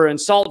 lumber, and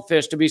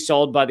saltfish to be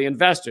sold by the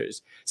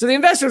investors. So the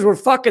investors were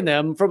fucking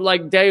them from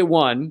like day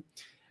one.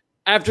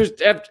 After 3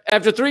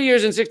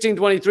 years in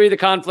 1623, the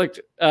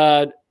conflict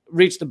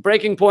reached the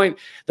breaking point.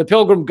 The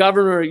Pilgrim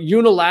governor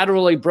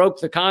unilaterally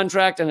broke the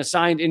contract and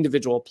assigned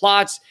individual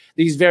plots.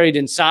 These varied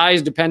in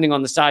size depending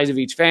on the size of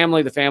each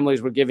family. The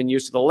families were given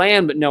use of the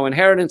land, but no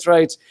inheritance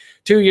rights.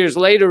 2 years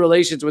later,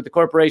 relations with the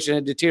corporation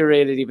had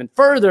deteriorated even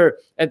further.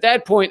 At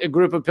that point, a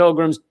group of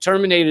Pilgrims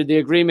terminated the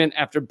agreement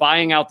after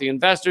buying out the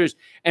investors,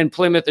 and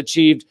Plymouth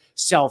achieved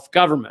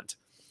self-government.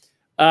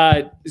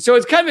 So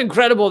it's kind of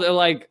incredible that,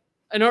 like,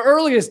 in our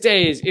earliest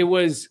days, it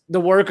was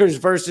the workers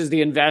versus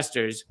the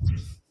investors.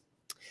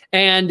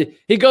 And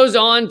he goes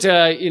on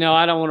to, you know,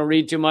 I don't want to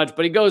read too much,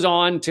 but he goes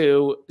on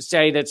to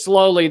say that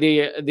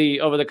slowly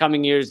over the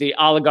coming years, the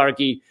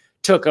oligarchy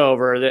took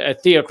over, a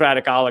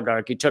theocratic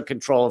oligarchy took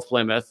control of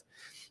Plymouth.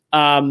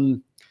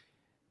 And,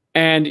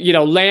 you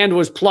know, land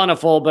was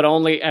plentiful, but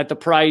only at the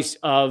price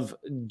of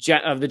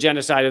the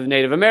genocide of the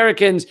Native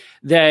Americans.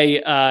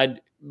 They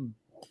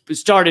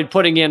started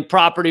putting in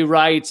property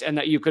rights and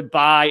that you could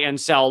buy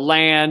and sell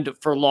land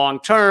for long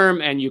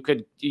term, and you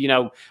could, you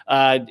know,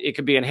 it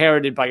could be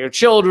inherited by your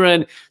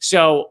children.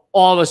 So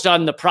all of a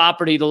sudden the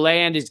property, the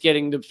land is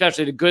getting,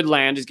 especially the good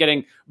land, is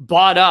getting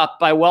bought up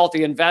by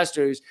wealthy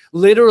investors.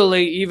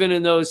 Literally, even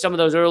in some of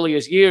those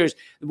earliest years,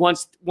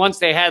 once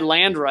they had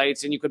land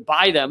rights and you could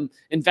buy them,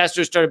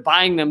 investors started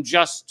buying them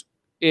just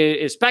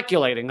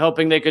speculating,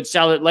 hoping they could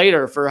sell it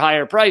later for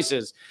higher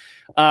prices.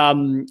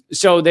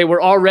 So they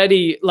were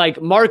already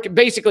like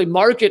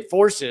market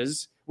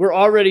forces were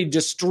already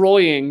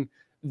destroying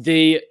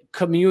the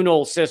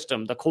communal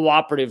system, the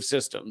cooperative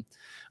system,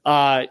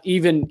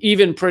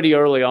 even pretty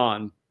early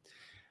on.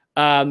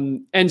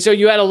 And so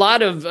you had a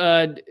lot of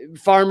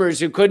farmers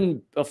who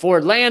couldn't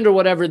afford land or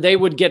whatever. They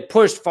would get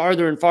pushed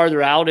farther and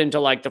farther out into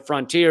like the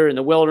frontier and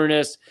the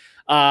wilderness.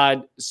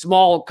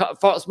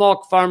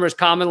 Small farmers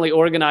commonly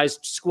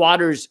organized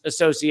squatters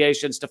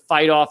associations to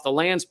fight off the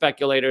land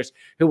speculators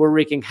who were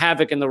wreaking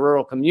havoc in the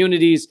rural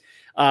communities.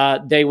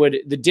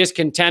 The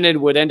discontented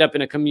would end up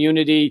in a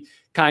community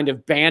kind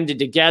of banded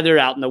together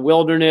out in the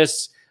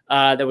wilderness.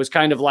 That was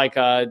kind of like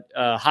a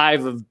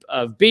hive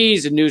of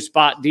bees, a new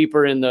spot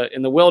deeper in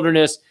the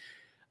wilderness.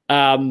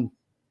 And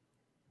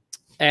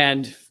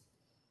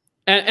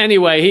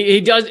anyway,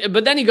 he does,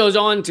 but then he goes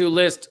on to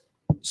list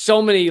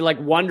so many like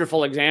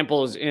wonderful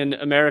examples in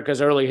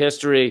America's early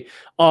history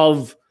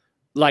of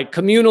like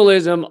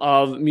communalism,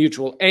 of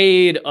mutual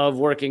aid, of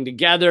working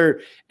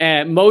together.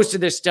 And most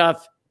of this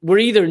stuff we're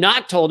either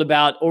not told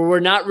about, or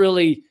we're not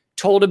really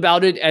told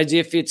about it as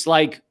if it's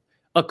like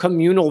a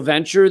communal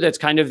venture that's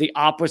kind of the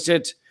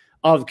opposite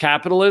of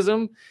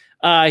capitalism.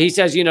 He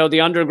says, you know,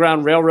 the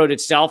Underground Railroad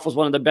itself was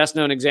one of the best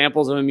known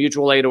examples of a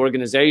mutual aid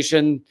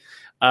organization.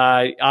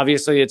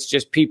 Obviously, it's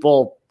just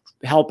people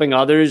helping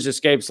others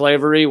escape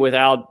slavery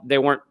they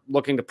weren't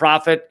looking to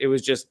profit. It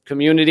was just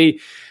community.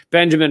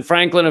 Benjamin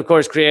Franklin, of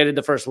course, created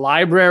the first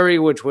library,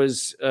 which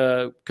was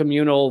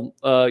communal,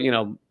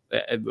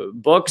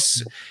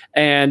 books.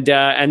 And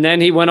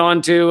then he went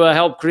on to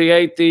help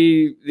create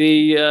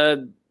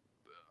the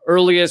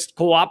earliest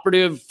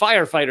cooperative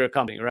firefighter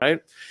company, right?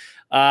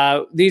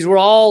 These were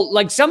all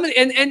like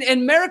and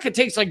America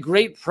takes like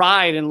great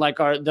pride in like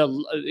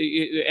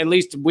at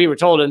least we were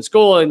told in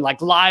school, in like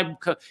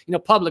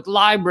public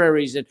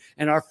libraries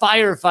and our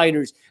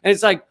firefighters. And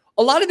it's like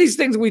a lot of these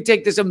things we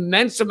take this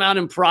immense amount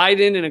of pride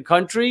in a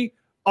country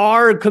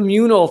are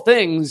communal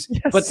things,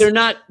 yes, but they're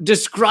not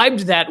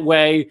described that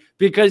way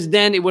because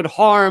then it would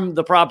harm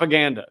the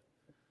propaganda.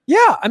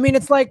 Yeah. I mean,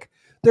 it's like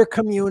they're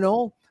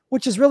communal,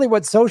 which is really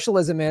what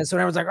socialism is. So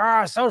when everyone's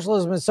like,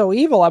 socialism is so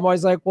evil, I'm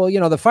always like, well, you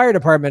know, the fire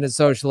department is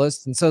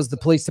socialist, and so is the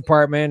police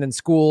department and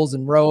schools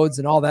and roads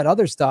and all that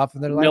other stuff.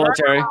 And they're like,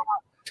 military.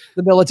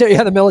 The military,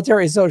 yeah, the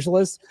military is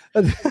socialist.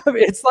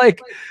 It's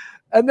like,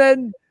 and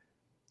then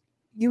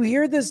you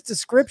hear this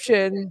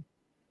description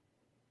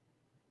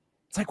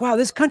it's like, wow,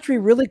 this country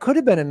really could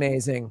have been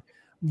amazing.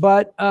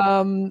 But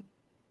I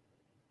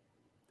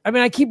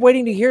mean, I keep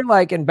waiting to hear,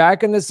 like, and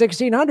back in the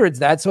 1600s,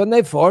 that's when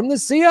they formed the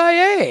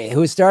CIA,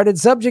 who started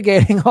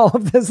subjugating all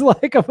of this.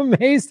 Like, I'm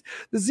amazed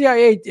the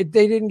CIA, they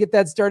didn't get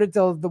that started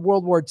till the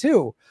World War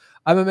II.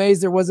 I'm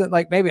amazed there wasn't,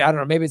 like, maybe, I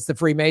don't know, maybe it's the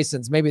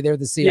Freemasons. Maybe they're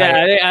the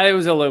CIA. Yeah, it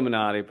was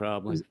Illuminati,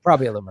 probably. It was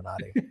probably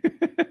Illuminati.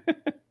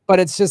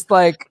 But it's just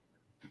like,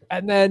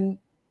 and then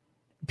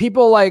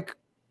people, like,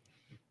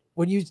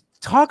 when you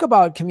talk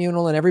about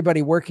communal and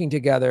everybody working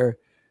together,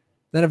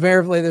 then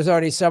invariably there's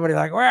already somebody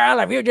like, well,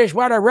 if you just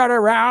want to run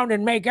around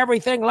and make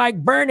everything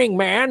like Burning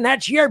Man,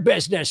 that's your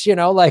business, you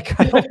know, like,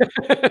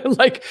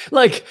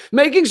 like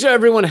making sure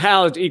everyone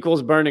housed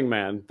equals Burning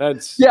Man.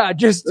 That's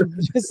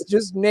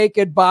just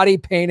naked body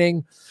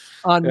painting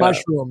on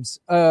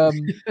mushrooms.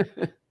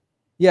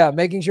 Yeah,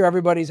 making sure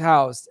everybody's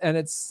housed, and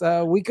it's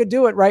we could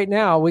do it right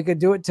now. We could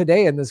do it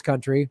today in this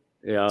country.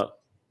 Yeah,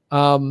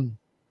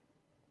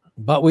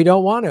 but we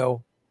don't want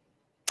to.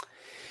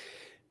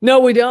 No,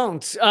 we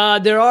don't.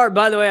 There are,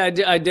 by the way,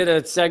 I did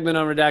a segment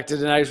on Redacted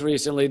Tonight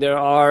recently. There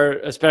are,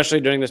 especially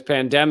during this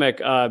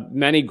pandemic,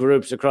 many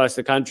groups across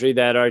the country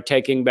that are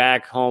taking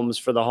back homes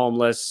for the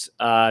homeless,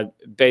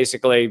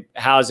 basically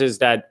houses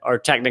that are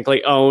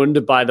technically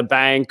owned by the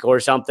bank or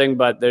something,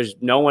 but there's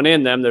no one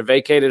in them. They're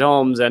vacated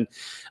homes. And,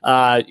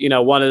 you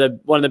know, one of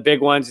the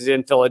big ones is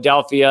in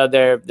Philadelphia.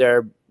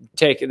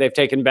 They've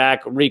taken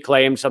back,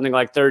 reclaimed something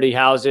like 30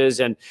 houses,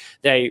 and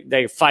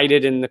they fight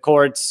it in the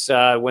courts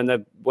when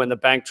the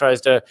bank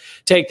tries to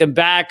take them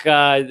back.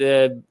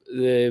 The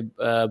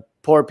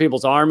Poor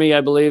People's Army, I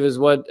believe, is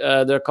what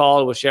they're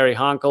called, with Sherry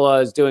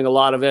Honkala is doing a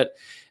lot of it.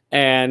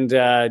 And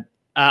I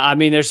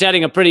mean, they're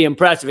setting a pretty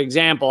impressive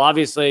example.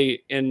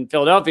 Obviously, in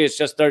Philadelphia, it's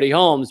just 30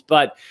 homes,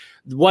 but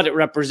what it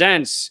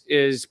represents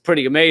is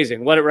pretty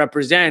amazing. What it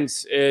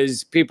represents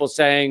is people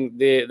saying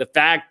the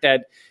fact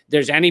that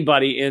there's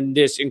anybody in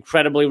this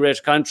incredibly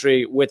rich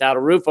country without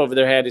a roof over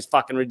their head is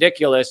fucking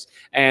ridiculous.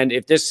 And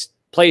if this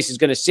place is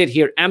going to sit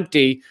here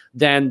empty,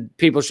 then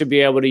people should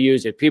be able to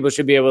use it. People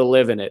should be able to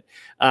live in it.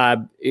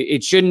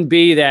 It shouldn't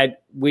be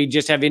that we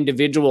just have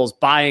individuals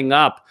buying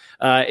up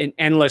an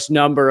endless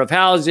number of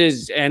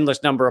houses,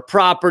 endless number of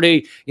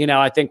property. You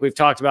know, I think we've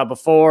talked about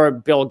before,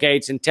 Bill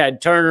Gates and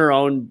Ted Turner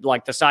own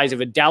like the size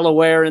of a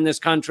Delaware in this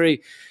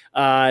country.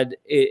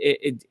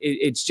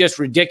 It's just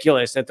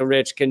ridiculous that the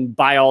rich can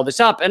buy all this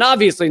up and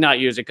obviously not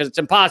use it, because it's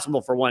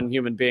impossible for one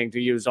human being to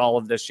use all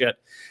of this shit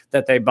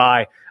that they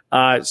buy.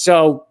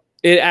 So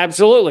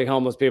absolutely,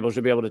 homeless people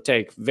should be able to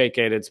take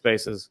vacated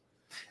spaces.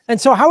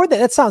 And so how are they?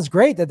 That sounds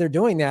great that they're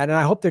doing that, and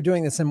I hope they're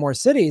doing this in more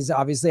cities,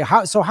 obviously.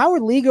 How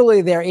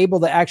legally they're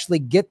able to actually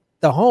get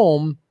the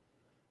home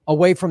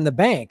away from the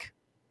bank?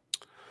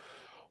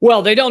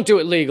 Well, they don't do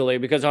it legally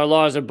because our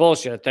laws are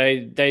bullshit.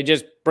 They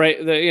just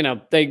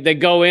they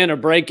go in or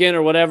break in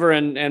or whatever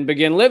and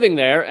begin living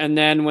there. And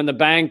then when the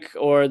bank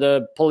or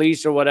the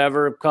police or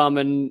whatever come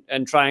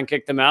and try and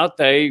kick them out,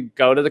 they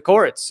go to the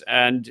courts.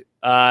 And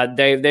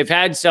they've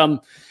had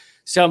some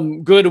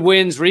good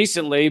wins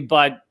recently,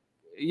 but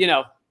you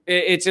know,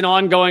 it's an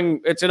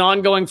ongoing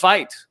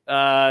fight.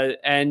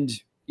 And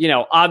you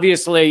know,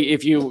 obviously,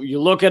 if you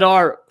look at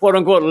our quote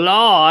unquote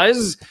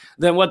laws,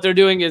 then what they're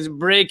doing is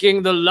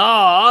breaking the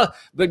law.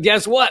 But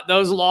guess what?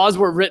 Those laws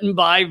were written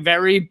by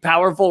very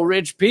powerful,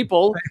 rich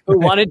people who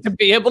wanted to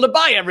be able to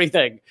buy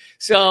everything.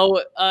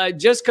 So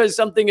just because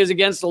something is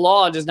against the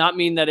law does not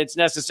mean that it's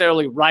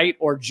necessarily right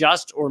or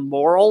just or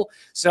moral.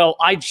 So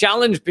I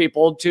challenge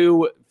people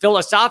to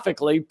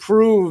philosophically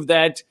prove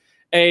that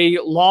a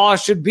law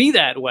should be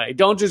that way.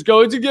 Don't just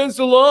go, it's against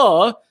the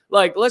law.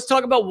 Like, let's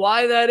talk about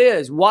why that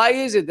is. Why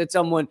is it that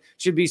someone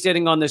should be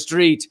sitting on the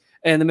street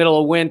in the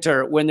middle of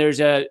winter when there's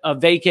a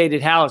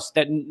vacated house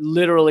that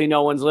literally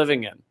no one's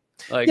living in?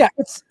 Like, yeah,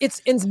 it's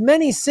in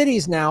many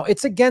cities now.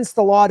 It's against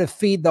the law to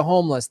feed the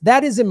homeless.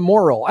 That is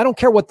immoral. I don't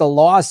care what the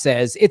law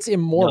says. It's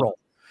immoral. No.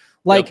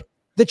 Like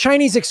the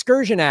Chinese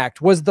Excursion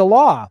Act was the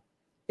law.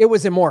 It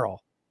was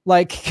immoral.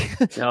 Like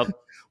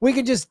we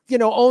could just,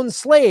 own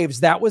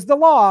slaves. That was the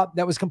law.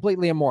 That was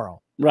completely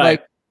immoral.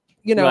 Right.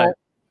 Like,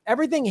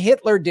 everything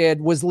Hitler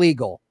did was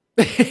legal.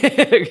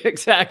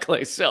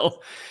 Exactly. So,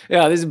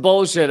 yeah, this is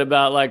bullshit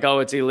about like, oh,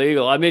 it's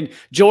illegal. I mean,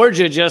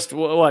 Georgia just,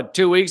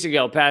 2 weeks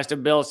ago passed a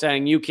bill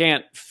saying you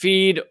can't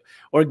feed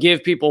or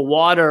give people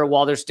water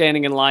while they're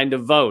standing in line to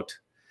vote.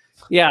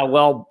 Yeah,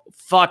 well,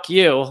 fuck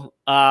you.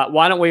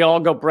 Why don't we all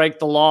go break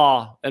the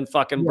law and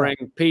fucking bring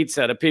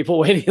pizza to people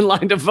waiting in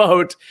line to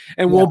vote,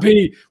 and we'll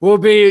be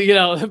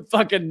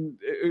fucking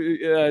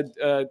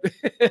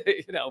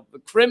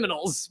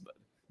criminals.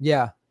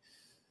 Yeah.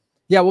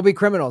 Yeah, we'll be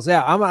criminals.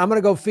 Yeah, I'm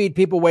gonna go feed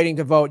people waiting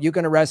to vote. You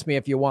can arrest me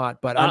if you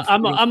want, but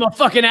I'm a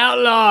fucking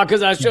outlaw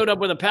because I showed up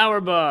with a power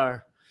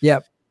bar.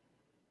 Yep,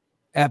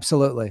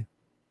 absolutely.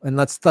 And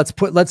let's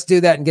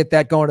do that and get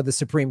that going to the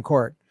Supreme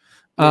Court.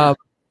 Yeah.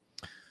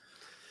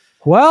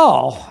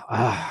 Well,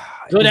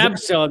 good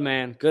episode,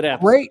 man. Good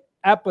episode. Great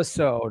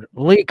episode.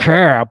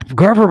 Recap: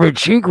 Government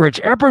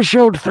Secrets,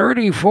 episode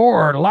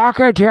 34.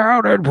 Lock it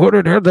down and put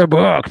it in the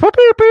book. Boop,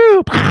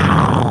 boop,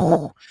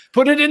 boop.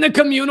 Put it in the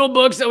communal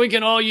books that we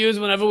can all use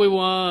whenever we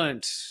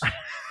want.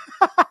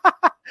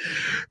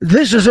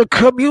 This is a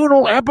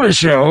communal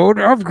episode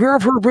of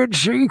Government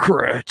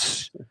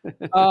Secrets.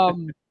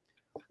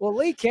 Well,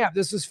 Lee Camp,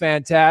 this was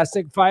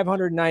fantastic.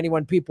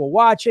 591 people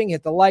watching.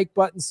 Hit the like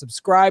button,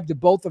 subscribe to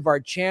both of our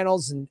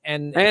channels,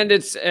 and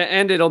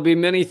it'll be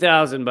many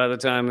thousand by the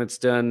time it's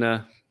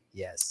done.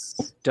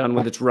 Yes, done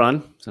with its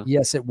run. So.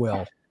 Yes, it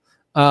will.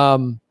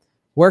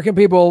 Where can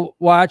people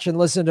watch and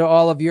listen to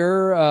all of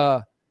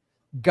your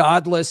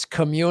godless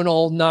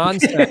communal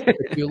nonsense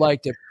that you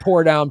like to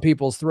pour down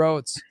people's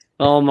throats?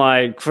 All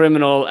my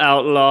criminal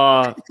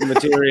outlaw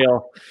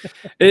material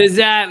is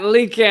at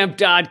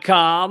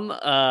leecamp.com.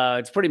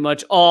 It's pretty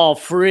much all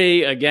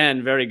free.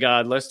 Again, very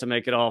godless to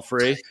make it all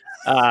free.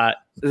 My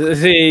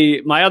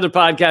other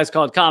podcast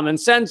called Common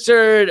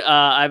Censored.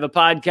 I have a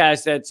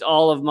podcast that's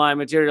all of my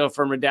material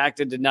from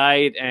Redacted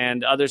Tonight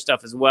and other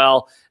stuff as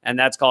well. And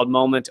that's called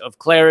Moment of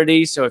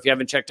Clarity. So if you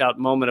haven't checked out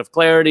Moment of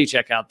Clarity,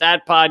 check out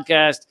that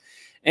podcast.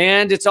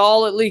 And it's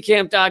all at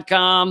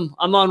leecamp.com.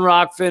 I'm on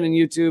Rockfin and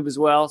YouTube as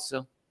well.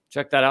 So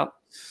check that out.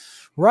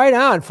 Right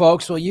on,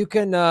 folks. Well, you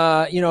can,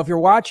 if you're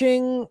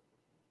watching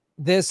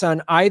this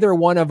on either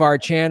one of our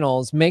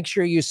channels, make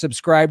sure you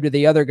subscribe to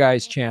the other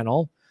guy's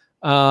channel.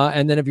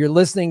 And then if you're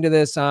listening to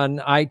this on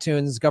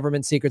iTunes,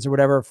 Government Secrets or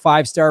whatever,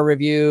 5-star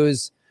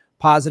reviews,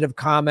 positive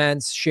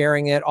comments,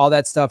 sharing it, all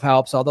that stuff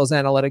helps. All those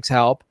analytics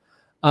help.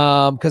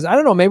 Because I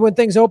don't know, maybe when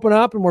things open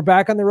up and we're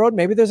back on the road,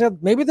 maybe there's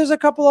a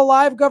couple of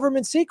live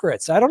Government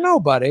Secrets. I don't know,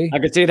 buddy. I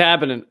could see it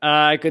happening.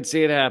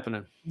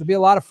 It'll be a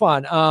lot of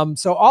fun.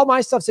 So all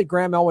my stuff's at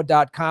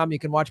GrahamElwood.com. You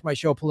can watch my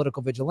show,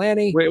 Political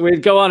Vigilante.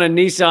 We'd go on a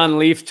Nissan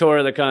Leaf tour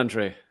of the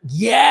country.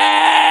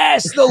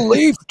 Yes, the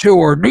Leaf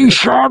tour,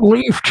 Nissan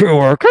Leaf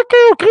tour,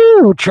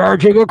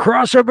 charging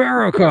across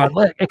America,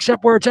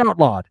 except where it's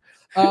outlawed.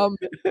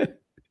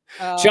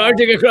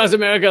 Charging across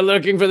America,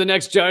 looking for the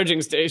next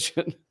charging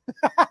station.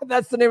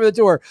 That's the name of the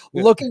tour.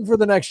 Looking for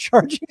the next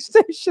charging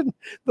station.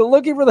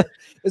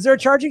 Is there a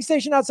charging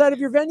station outside of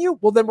your venue?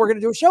 Well, then we're going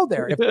to do a show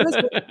there. If there is,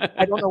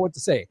 I don't know what to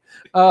say.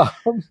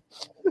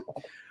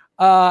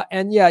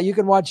 And yeah, you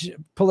can watch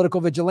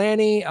Political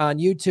Vigilante on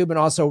YouTube and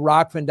also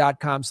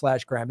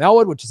rockfin.com/Graham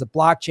Elwood, which is a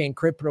blockchain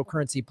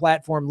cryptocurrency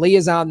platform. Lee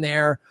is on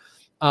there.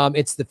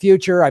 It's the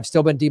future. I've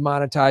still been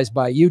demonetized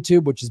by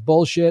YouTube, which is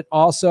bullshit.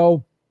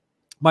 Also,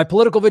 my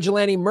Political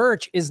Vigilante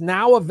merch is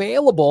now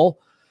available.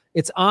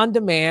 It's on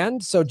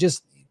demand. So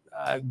just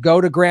go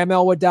to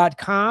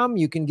GrahamElwood.com.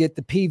 You can get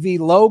the PV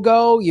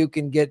logo. You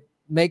can get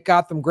Make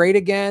Gotham Great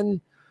Again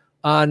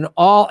on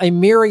a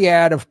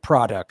myriad of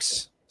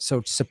products.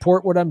 So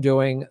support what I'm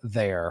doing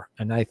there.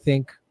 And I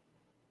think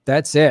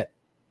that's it.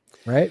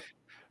 Right?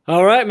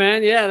 All right,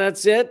 man. Yeah,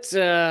 that's it.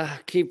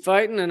 Keep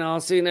fighting, and I'll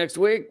see you next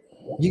week.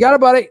 You got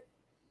it, buddy.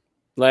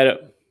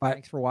 Later. Bye.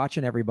 Thanks for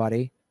watching,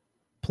 everybody.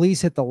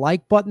 Please hit the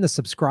like button, the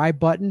subscribe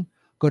button.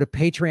 Go to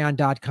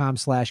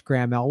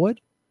patreon.com/Graham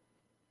Elwood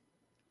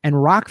and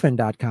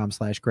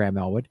rockfin.com/Graham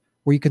Elwood,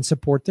 where you can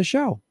support the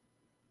show.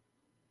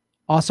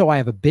 Also, I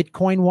have a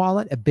Bitcoin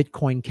wallet, a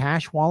Bitcoin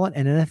Cash wallet,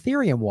 and an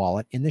Ethereum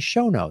wallet in the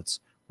show notes.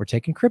 We're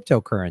taking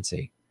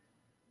cryptocurrency.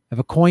 I have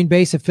a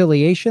Coinbase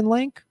affiliation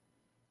link.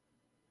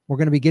 We're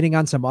going to be getting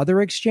on some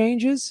other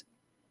exchanges.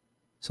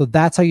 So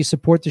that's how you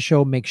support the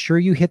show. Make sure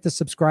you hit the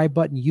subscribe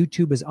button.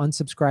 YouTube is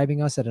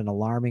unsubscribing us at an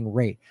alarming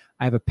rate.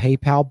 I have a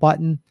PayPal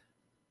button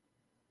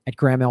at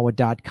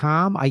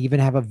GrahamElwood.com. I even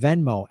have a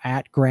Venmo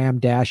at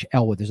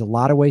Graham-Elwood. There's a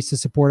lot of ways to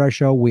support our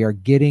show. We are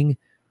getting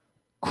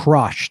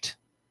crushed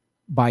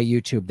by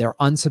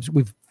YouTube.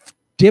 We've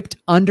dipped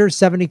under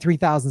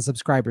 73,000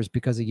 subscribers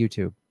because of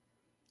YouTube.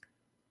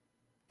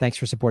 Thanks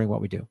for supporting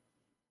what we do.